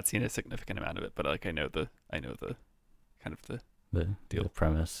have not seen a significant amount of it, but like I know the kind of the deal. The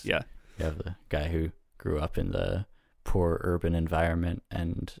premise. Yeah. You have the guy who grew up in the poor urban environment,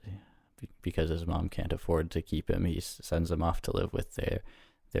 and because his mom can't afford to keep him, he sends him off to live with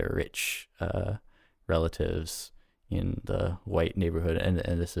their rich relatives in the white neighborhood, and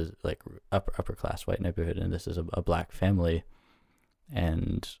this is like upper class white neighborhood, and this is a black family,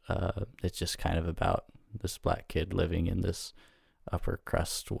 and it's just kind of about this black kid living in this upper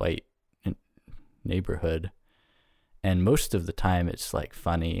crust white neighborhood. And most of the time it's like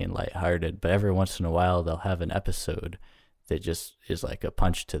funny and lighthearted, but every once in a while they'll have an episode that just is like a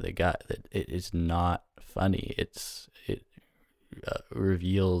punch to the gut, that it is not funny. It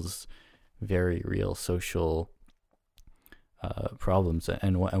reveals very real social problems.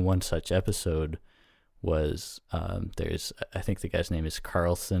 And one such episode was there's, I think the guy's name is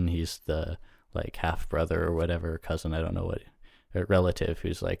Carlson. He's the like half brother or whatever, cousin, I don't know what, relative,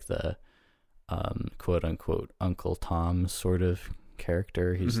 who's like the quote unquote Uncle Tom sort of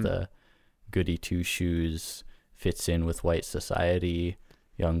character. He's the goody two shoes, fits in with white society,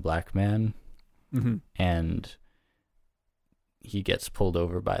 young black man. And he gets pulled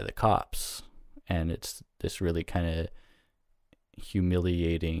over by the cops, and it's this really kind of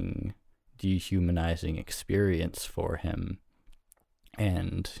humiliating, dehumanizing experience for him,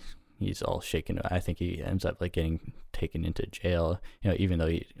 and he's all shaken. I think he ends up like getting taken into jail, even though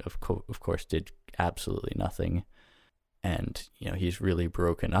he of course did absolutely nothing. And he's really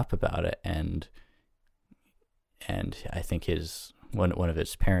broken up about it, and I think his one of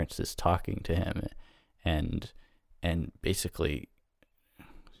his parents is talking to him, and basically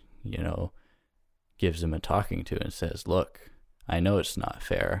gives him a talking to and says, look, I know it's not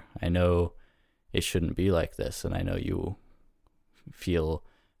fair, I know it shouldn't be like this, and I know you feel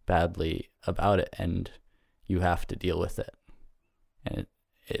badly about it, and you have to deal with it, and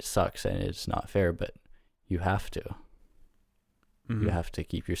it sucks and it's not fair, but you have to. You have to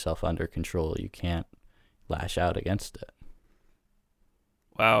keep yourself under control. You can't lash out against it.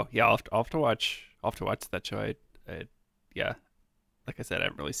 Wow. Yeah, I'll have to watch that show. I yeah, like I said, I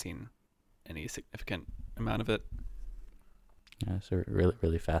haven't really seen any significant amount of it. Yeah, it's a really,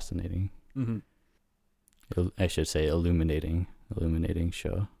 really fascinating. I should say illuminating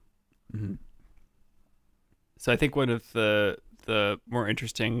show. So I think one of the more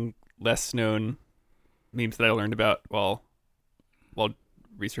interesting, less known memes that I learned about while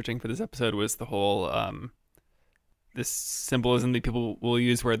researching for this episode was the whole this symbolism that people will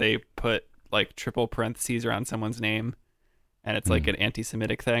use where they put like triple parentheses around someone's name, and it's like an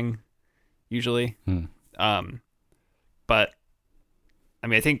anti-Semitic thing usually. But I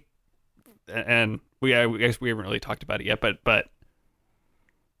mean, I think, and I guess we haven't really talked about it yet, but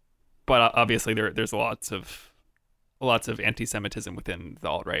obviously there's lots of anti-Semitism within the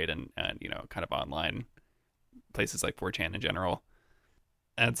alt-right and kind of online places like 4chan in general.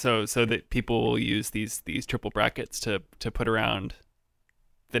 And so that people will use these triple brackets to put around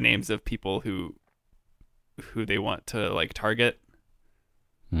the names of people who they want to like target,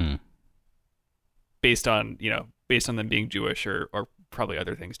 based on them being Jewish or probably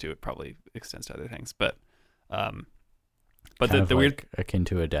other things too. It probably extends to other things, but the weird, akin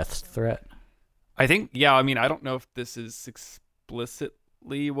to a death threat. I think, yeah. I mean, I don't know if this is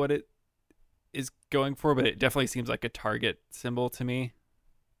explicitly what it is going for, but it definitely seems like a target symbol to me.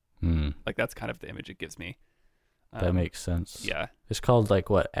 Like that's kind of the image it gives me. That makes sense. Yeah. It's called like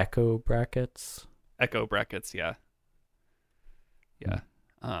what? Echo brackets? Echo brackets, yeah. Yeah.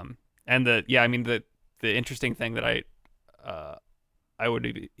 And the interesting thing that I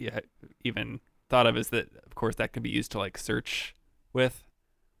would even thought of is that, of course, that can be used to like search with.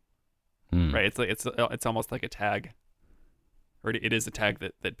 Right? It's like it's almost like a tag. Or it is a tag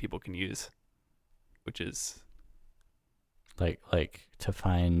that people can use, which is like to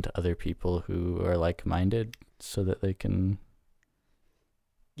find other people who are like-minded so that they can,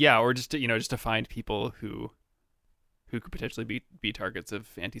 or just to find people who could potentially be targets of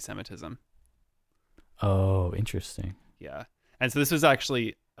anti-Semitism. Oh, interesting. Yeah. And so this was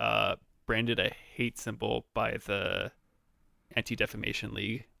actually branded a hate symbol by the Anti-Defamation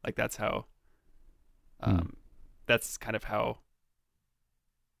League. Like that's how that's kind of how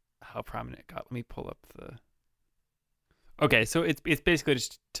prominent it got. Let me pull up the. Okay, so it's basically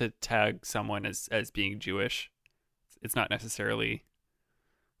just to tag someone as being Jewish. It's not necessarily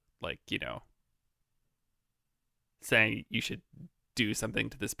like, saying you should do something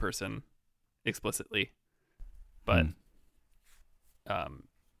to this person explicitly. But and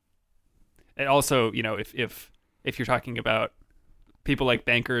also, if you're talking about people like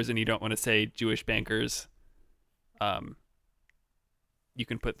bankers and you don't want to say Jewish bankers, you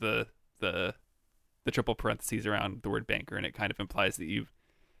can put the triple parentheses around the word banker, and it kind of implies that you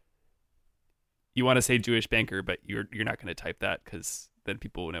want to say Jewish banker, but you're not going to type that because then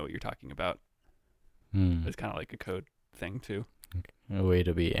people will know what you're talking about. It's kind of like a code thing too. A way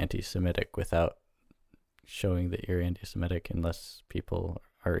to be anti-Semitic without showing that you're anti-Semitic, unless people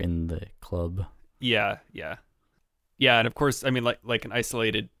are in the club. Yeah, and of course, I mean, like an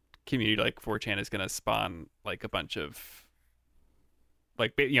isolated community like 4chan is going to spawn like a bunch of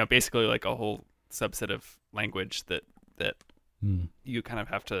like basically like a whole subset of language that you kind of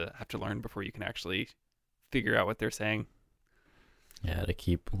have to learn before you can actually figure out what they're saying. Yeah, to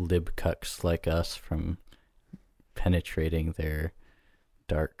keep libcucks like us from penetrating their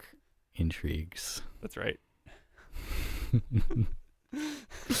dark intrigues. That's right.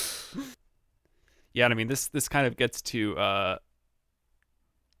 Yeah, and I mean this kind of gets to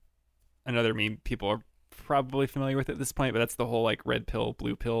another meme people are probably familiar with at this point, but that's the whole like red pill,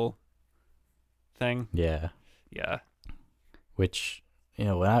 blue pill thing. Yeah. Yeah. Which,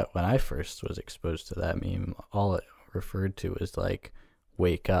 when I first was exposed to that meme, all it referred to was like,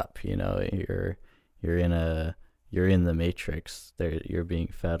 wake up, you're in the matrix. You're being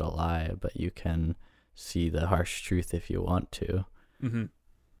fed a lie, but you can see the harsh truth if you want to. Mm-hmm.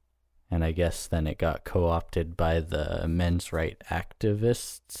 And I guess then it got co-opted by the men's right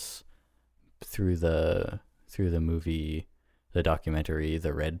activists through the movie, the documentary,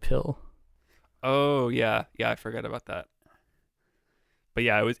 The Red Pill. Oh yeah, I forgot about that. But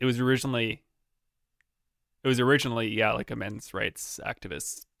yeah, it was originally like a men's rights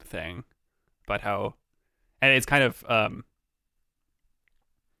activist thing, about how, and it's kind of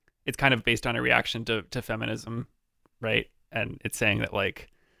based on a reaction to feminism, right? And it's saying that, like,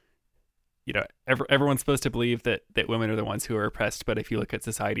 everyone's supposed to believe that women are the ones who are oppressed, but if you look at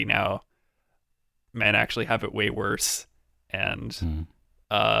society now, men actually have it way worse. And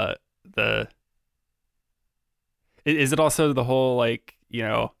is it also the whole, like,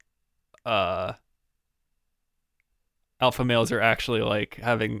 alpha males are actually like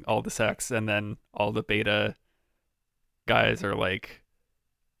having all the sex, and then all the beta guys are like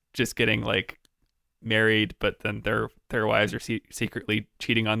just getting like married, but then their wives are secretly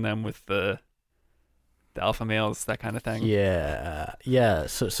cheating on them with the alpha males, that kind of thing. Yeah.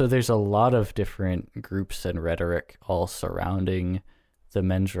 So there's a lot of different groups and rhetoric all surrounding the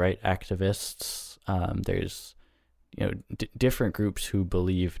men's right activists. There's different groups who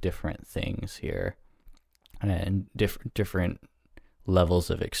believe different things here, and different levels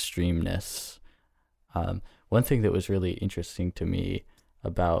of extremeness. One thing that was really interesting to me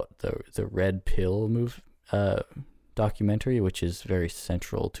about the Red Pill documentary, which is very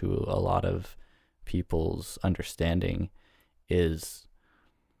central to a lot of people's understanding, is,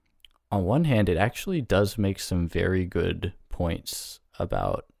 on one hand, it actually does make some very good points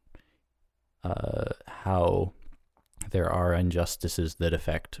about how there are injustices that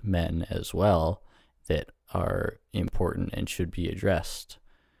affect men as well that are important and should be addressed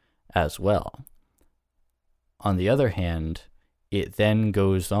as well. On the other hand, it then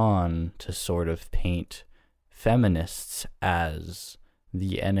goes on to sort of paint feminists as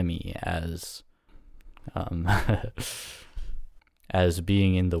the enemy, as as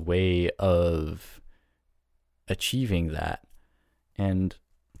being in the way of achieving that. And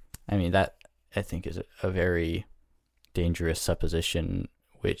I mean, that, I think, is a very dangerous supposition,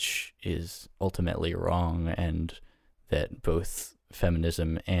 which is ultimately wrong, and that both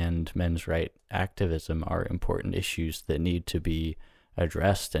feminism and men's right activism are important issues that need to be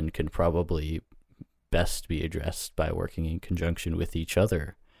addressed, and can probably best be addressed by working in conjunction with each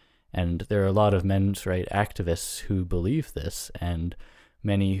other. And there are a lot of men's right activists who believe this, and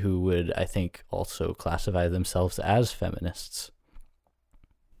many who would, I think, also classify themselves as feminists.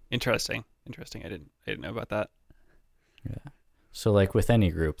 Interesting. I didn't know about that. Yeah. So, like with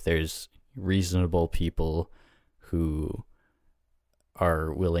any group, there's reasonable people who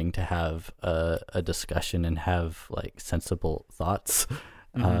are willing to have a discussion and have like sensible thoughts.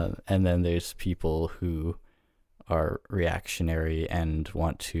 Mm-hmm. And then there's people who are reactionary and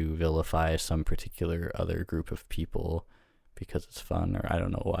want to vilify some particular other group of people because it's fun, or I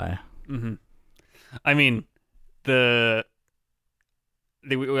don't know why. Mm-hmm. I mean, I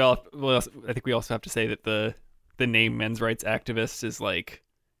think we also have to say that the name men's rights activist is like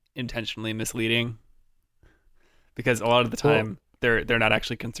intentionally misleading, because a lot of the time they're not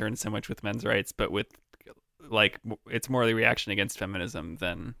actually concerned so much with men's rights, but with, like, it's more the reaction against feminism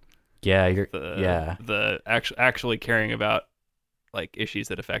than actually caring about like issues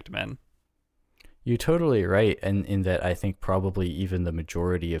that affect men. You're totally right, and in that I think probably even the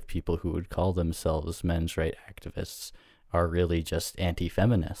majority of people who would call themselves men's right activists are really just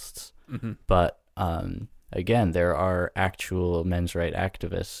anti-feminists. Mm-hmm. But again, there are actual men's right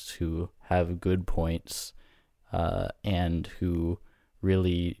activists who have good points, and who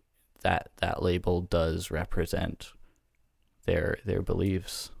really that label does represent their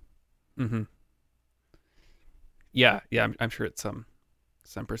beliefs. Mm-hmm. Yeah, I'm sure it's some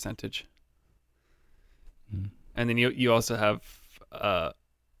percentage. Mm. And then you also have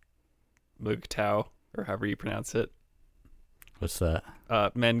MGTOW, or however you pronounce it. What's that?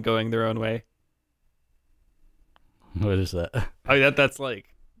 Men going their own way. What is that? I mean, that's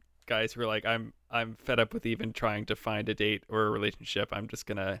like guys who are like, I'm fed up with even trying to find a date or a relationship. I'm just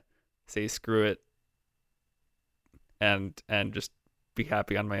gonna say screw it and just be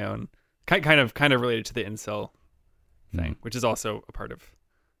happy on my own. Kind of related to the incel thing, which is also a part of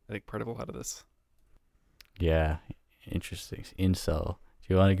a lot of this. Yeah, interesting. Incel.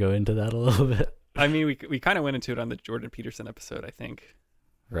 Do you want to go into that a little bit? I mean, we kind of went into it on the Jordan Peterson episode, I think.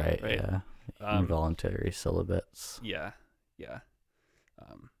 Right. Yeah. Involuntary celibates. Yeah.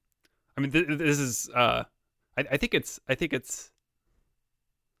 I mean, this is. I think it's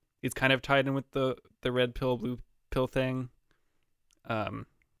kind of tied in with the red pill, blue pill thing. And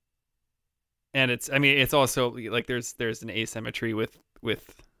it's. I mean, it's also like there's an asymmetry with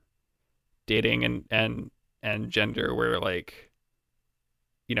dating and gender, where like,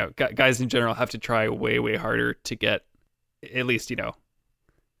 you know, guys in general have to try way harder to get, at least, you know,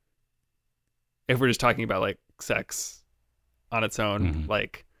 if we're just talking about like sex on its own,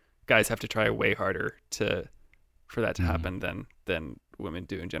 like guys have to try way harder for that to happen than women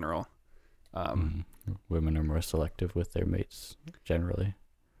do in general. Women are more selective with their mates generally.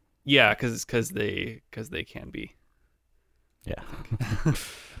 Yeah, because they can be. Yeah.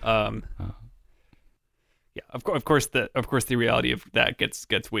 Yeah. Of course the reality of that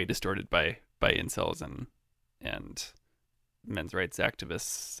gets way distorted by incels and men's rights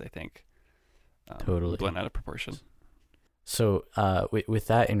activists, I think. Totally blown out of proportion. So with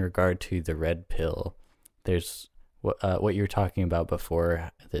that, in regard to the red pill, there's what you were talking about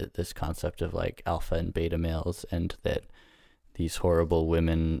before, this concept of like alpha and beta males, and that these horrible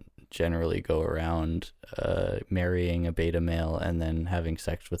women generally go around marrying a beta male and then having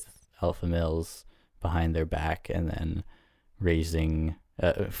sex with alpha males behind their back, and then raising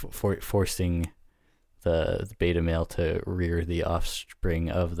forcing the beta male to rear the offspring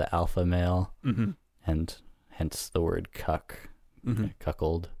of the alpha male, and hence the word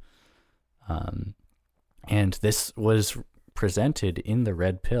cuckold. And this was presented in the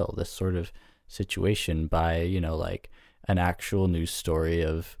red pill, this sort of situation, by, you know, like an actual news story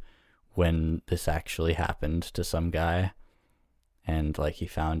of when this actually happened to some guy, and like he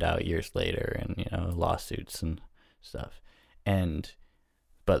found out years later, and, you know, lawsuits and stuff.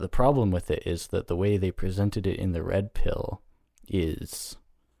 But the problem with it is that the way they presented it in the red pill is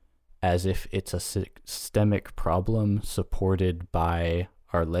as if it's a systemic problem supported by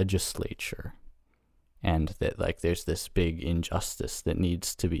our legislature, and that like there's this big injustice that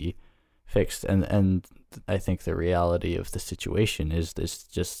needs to be fixed. And I think the reality of the situation is this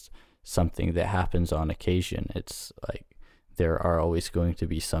just something that happens on occasion. It's like there are always going to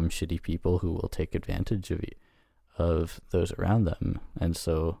be some shitty people who will take advantage of those around them, and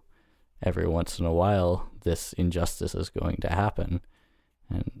so every once in a while this injustice is going to happen,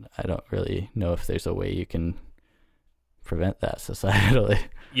 and I don't really know if there's a way you can prevent that societally.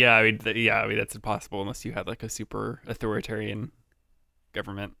 I mean that's impossible unless you had like a super authoritarian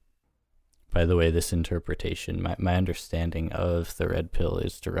government. By the way, this interpretation, my understanding of the red pill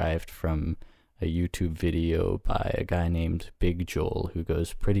is derived from a YouTube video by a guy named Big Joel, who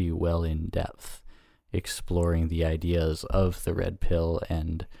goes pretty well in depth exploring the ideas of the red pill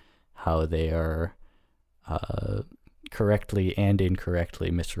and how they are correctly and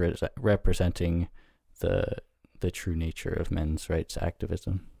incorrectly misrepresenting the true nature of men's rights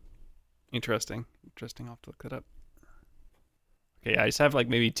activism. Interesting. I'll have to look that up. Okay, I just have like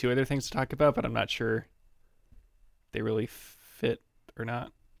maybe two other things to talk about, but I'm not sure they really fit or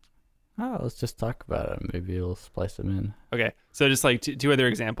not. Oh, let's just talk about it. Maybe we'll splice them in. Okay, so just like two other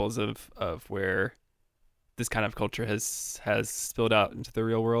examples of where this kind of culture has spilled out into the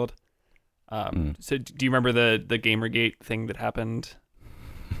real world. So do you remember the Gamergate thing that happened?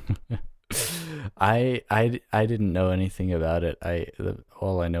 I didn't know anything about it.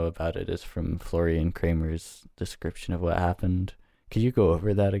 All I know about it is from Florian Kramer's description of what happened. Could you go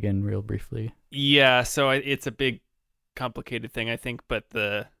over that again real briefly? Yeah, so it's a big, complicated thing, I think, but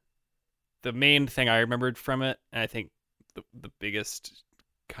the main thing I remembered from it, and I think the biggest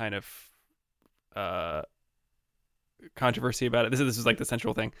kind of controversy about it, this is like the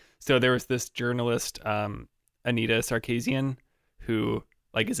central thing. So there was this journalist, Anita Sarkeesian, who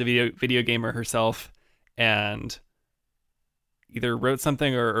like is a video gamer herself, and either wrote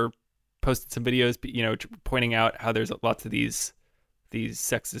something or posted some videos, you know, pointing out how there's lots of these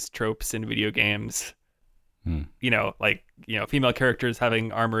sexist tropes in video games. You know, like, you know, female characters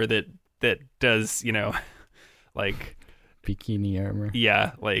having armor that does, you know, like bikini armor.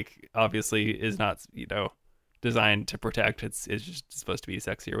 Yeah, like obviously is not, you know, designed to protect. It's just supposed to be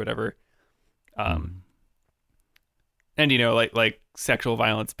sexy or whatever. And, you know, like sexual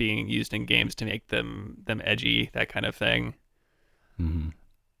violence being used in games to make them edgy, that kind of thing.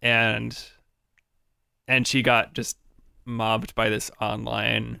 And she got just mobbed by this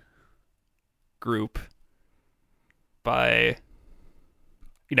online group by,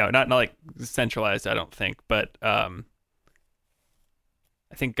 you know, not like centralized, I don't think, but I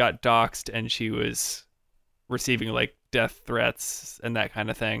think got doxxed, and she was receiving like death threats and that kind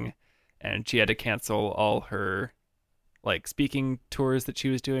of thing, and she had to cancel all her like speaking tours that she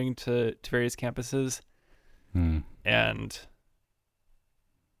was doing to various campuses. And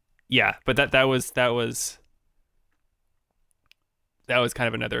yeah, but that was kind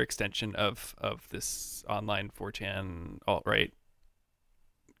of another extension of this online 4chan alt-right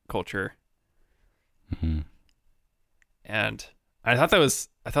culture. And I thought that was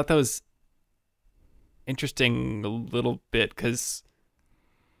interesting a little bit, because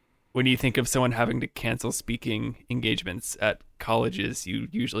when you think of someone having to cancel speaking engagements at colleges, you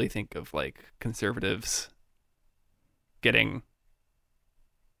usually think of like conservatives getting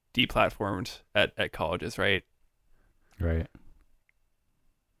deplatformed at colleges, right? Right.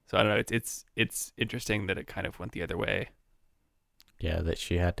 So I don't know. It's interesting that it kind of went the other way. Yeah, that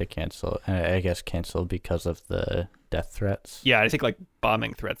she had to cancel. I guess cancel because of the death threats. Yeah, I think like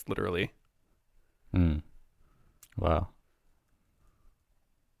bombing threats, literally. Wow.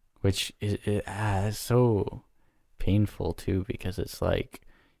 Which is so painful too, because it's like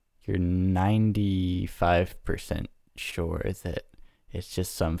you're 95% sure that it's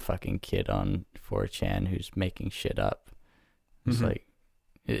just some fucking kid on 4chan who's making shit up. It's like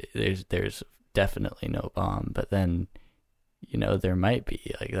there's definitely no bomb, but then there might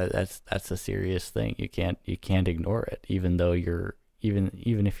be, like, that's a serious thing. You can't ignore it, even though you're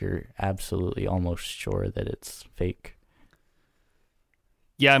even if you're absolutely almost sure that it's fake.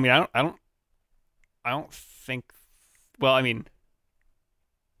 Yeah, I mean, I don't think. Well, I mean,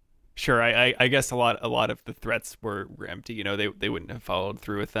 sure. I guess a lot of the threats were empty. They wouldn't have followed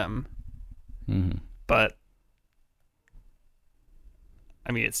through with them. But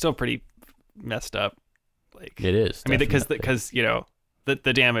I mean, it's still pretty messed up. Like, it is. I mean, because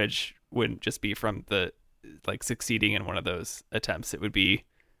the damage wouldn't just be from the like succeeding in one of those attempts. It would be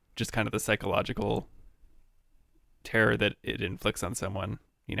just kind of the psychological terror that it inflicts on someone.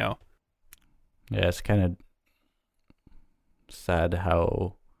 Yeah, it's kind of sad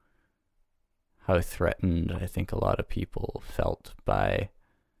how threatened I think a lot of people felt by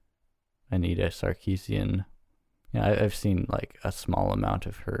Anita Sarkeesian. I've seen like a small amount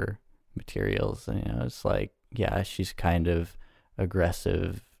of her materials, and it's like, yeah, she's kind of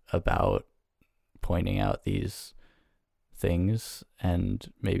aggressive about pointing out these things,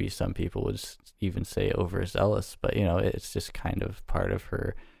 and maybe some people would even say overzealous, but it's just kind of part of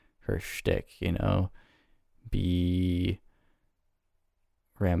her shtick, be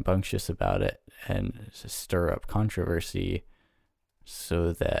rambunctious about it and stir up controversy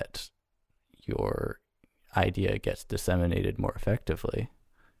so that your idea gets disseminated more effectively.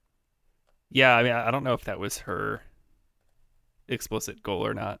 Yeah, I mean, I don't know if that was her explicit goal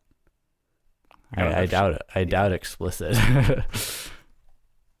or not. I doubt it. I doubt explicit.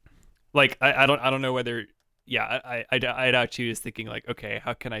 Like, I don't know whether. Yeah, I doubt she was thinking like, okay,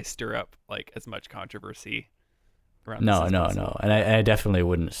 how can I stir up like as much controversy around this as possible? No. And I definitely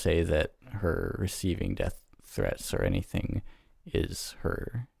wouldn't say that her receiving death threats or anything is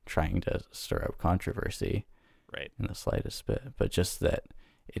her trying to stir up controversy, right, in the slightest bit. But just that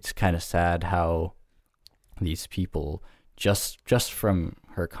it's kind of sad how these people, just from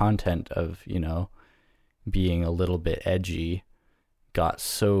her content of being a little bit edgy, got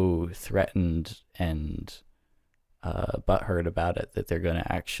so threatened and butthurt about it that they're going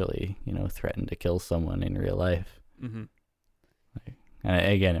to actually threaten to kill someone in real life. And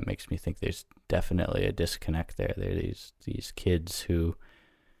again, it makes me think there's definitely a disconnect there. There are these kids who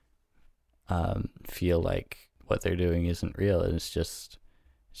feel like what they're doing isn't real, and it's just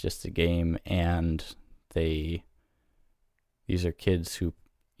a game, and these are kids who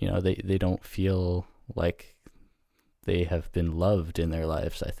they don't feel like they have been loved in their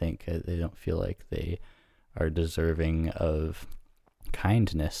lives. I think they don't feel like they are deserving of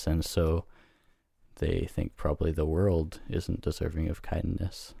kindness, and so they think probably the world isn't deserving of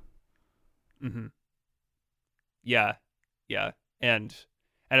kindness. Yeah, and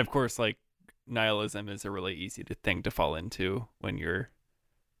of course, like, nihilism is a really easy thing to fall into when you're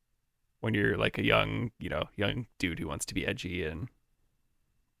like a young dude who wants to be edgy and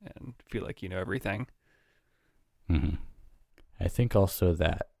feel like everything. I think also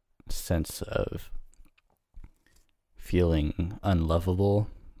that sense of feeling unlovable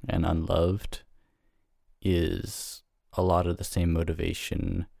and unloved is a lot of the same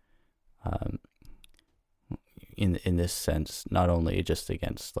motivation in this sense, not only just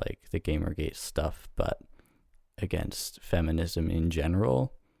against like the Gamergate stuff, but against feminism in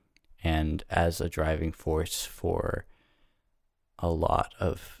general, and as a driving force for a lot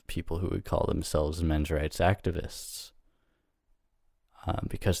of people who would call themselves men's rights activists,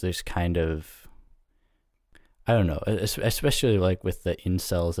 because there's kind of, I don't know, especially like with the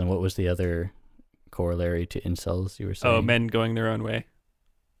incels, and what was the other corollary to incels you were saying? Oh, men going their own way.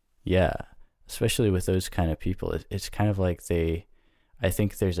 Yeah, especially with those kind of people. It's kind of like I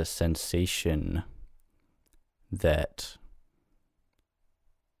think there's a sensation that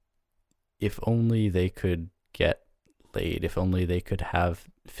if only they could get laid, if only they could have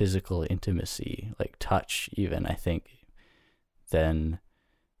physical intimacy, like touch even, I think, then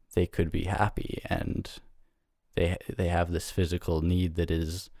they could be happy. And they have this physical need that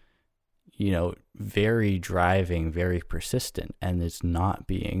is, very driving, very persistent, and it's not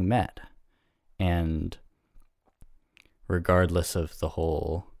being met. And regardless of the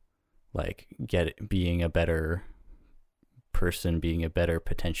whole, like, being a better person, being a better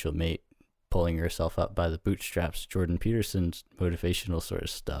potential mate, pulling yourself up by the bootstraps, Jordan Peterson's motivational sort of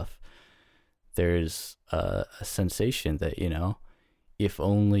stuff, there's a sensation that, if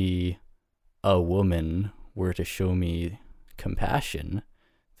only a woman were to show me compassion,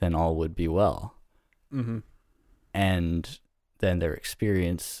 then all would be well. Mm-hmm. And then their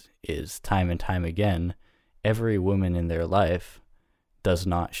experience is time and time again, every woman in their life does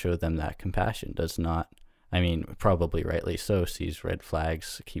not show them that compassion, does not, probably rightly so, sees red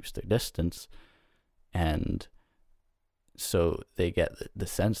flags, keeps their distance. And so they get the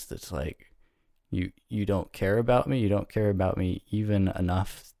sense that's like, you don't care about me. You don't care about me even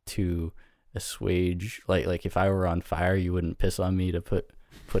enough to assuage, like if I were on fire, you wouldn't piss on me to put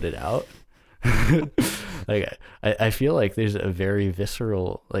it out. Like I feel like there's a very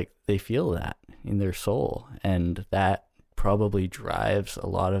visceral, like they feel that in their soul, and that probably drives a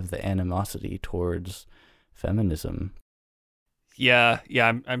lot of the animosity towards feminism. Yeah,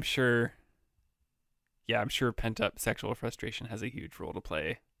 I'm sure. Yeah, I'm sure pent up sexual frustration has a huge role to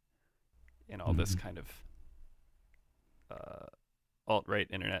play in all this kind of alt-right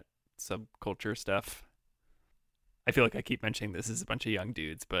internet subculture stuff. I feel like I keep mentioning this as a bunch of young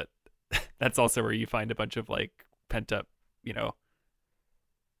dudes, but that's also where you find a bunch of like pent up,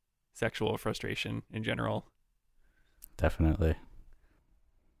 sexual frustration in general. Definitely.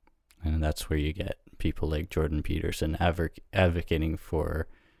 And that's where you get people like Jordan Peterson advocating for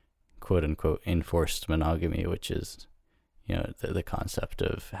quote unquote enforced monogamy, which is, the concept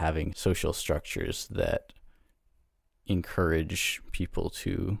of having social structures that encourage people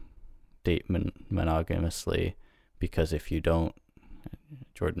to date monogamously, because if you don't,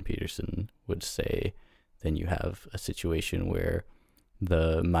 Jordan Peterson would say, then you have a situation where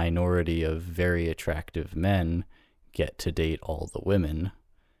the minority of very attractive men get to date all the women,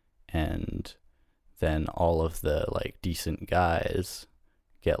 and then all of the like decent guys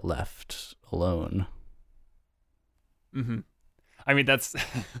get left alone. Mm-hmm. That's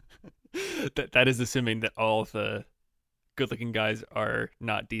that is assuming that all the good-looking guys are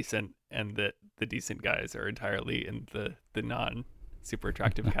not decent, and that the decent guys are entirely in the non super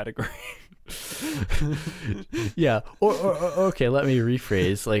attractive category. Yeah. Or okay, let me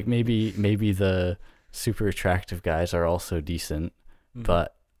rephrase. Like maybe the super attractive guys are also decent,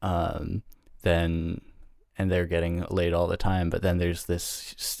 but then, and they're getting laid all the time, but then there's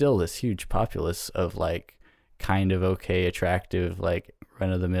this huge populace of like kind of okay, attractive, like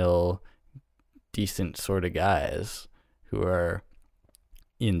run of the mill, decent sort of guys who are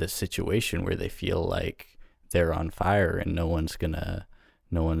in the situation where they feel like they're on fire and no one's gonna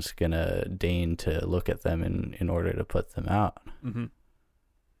deign to look at them in order to put them out. Mm-hmm.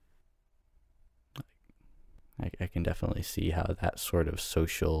 I can definitely see how that sort of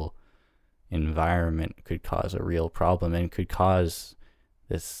social environment could cause a real problem and could cause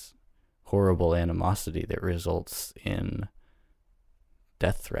this horrible animosity that results in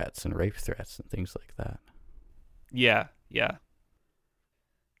death threats and rape threats and things like that. Yeah.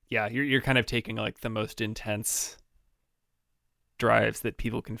 You're kind of taking like the most intense drives that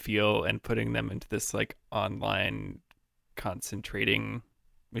people can feel and putting them into this like online concentrating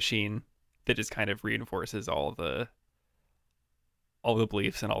machine that just kind of reinforces all the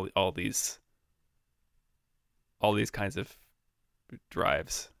beliefs and all these kinds of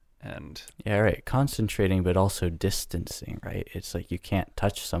drives. And yeah, right, concentrating but also distancing, right? It's like you can't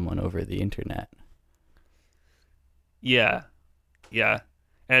touch someone over the internet. Yeah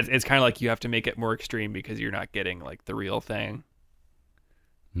and it's kind of like you have to make it more extreme because you're not getting like the real thing.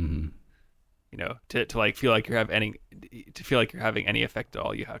 Mm-hmm. To like feel like you're having any effect at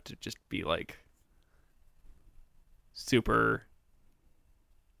all, you have to just be like super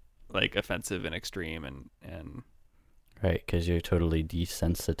like offensive and extreme and right, because you're totally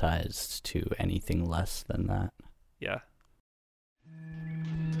desensitized to anything less than that. Yeah.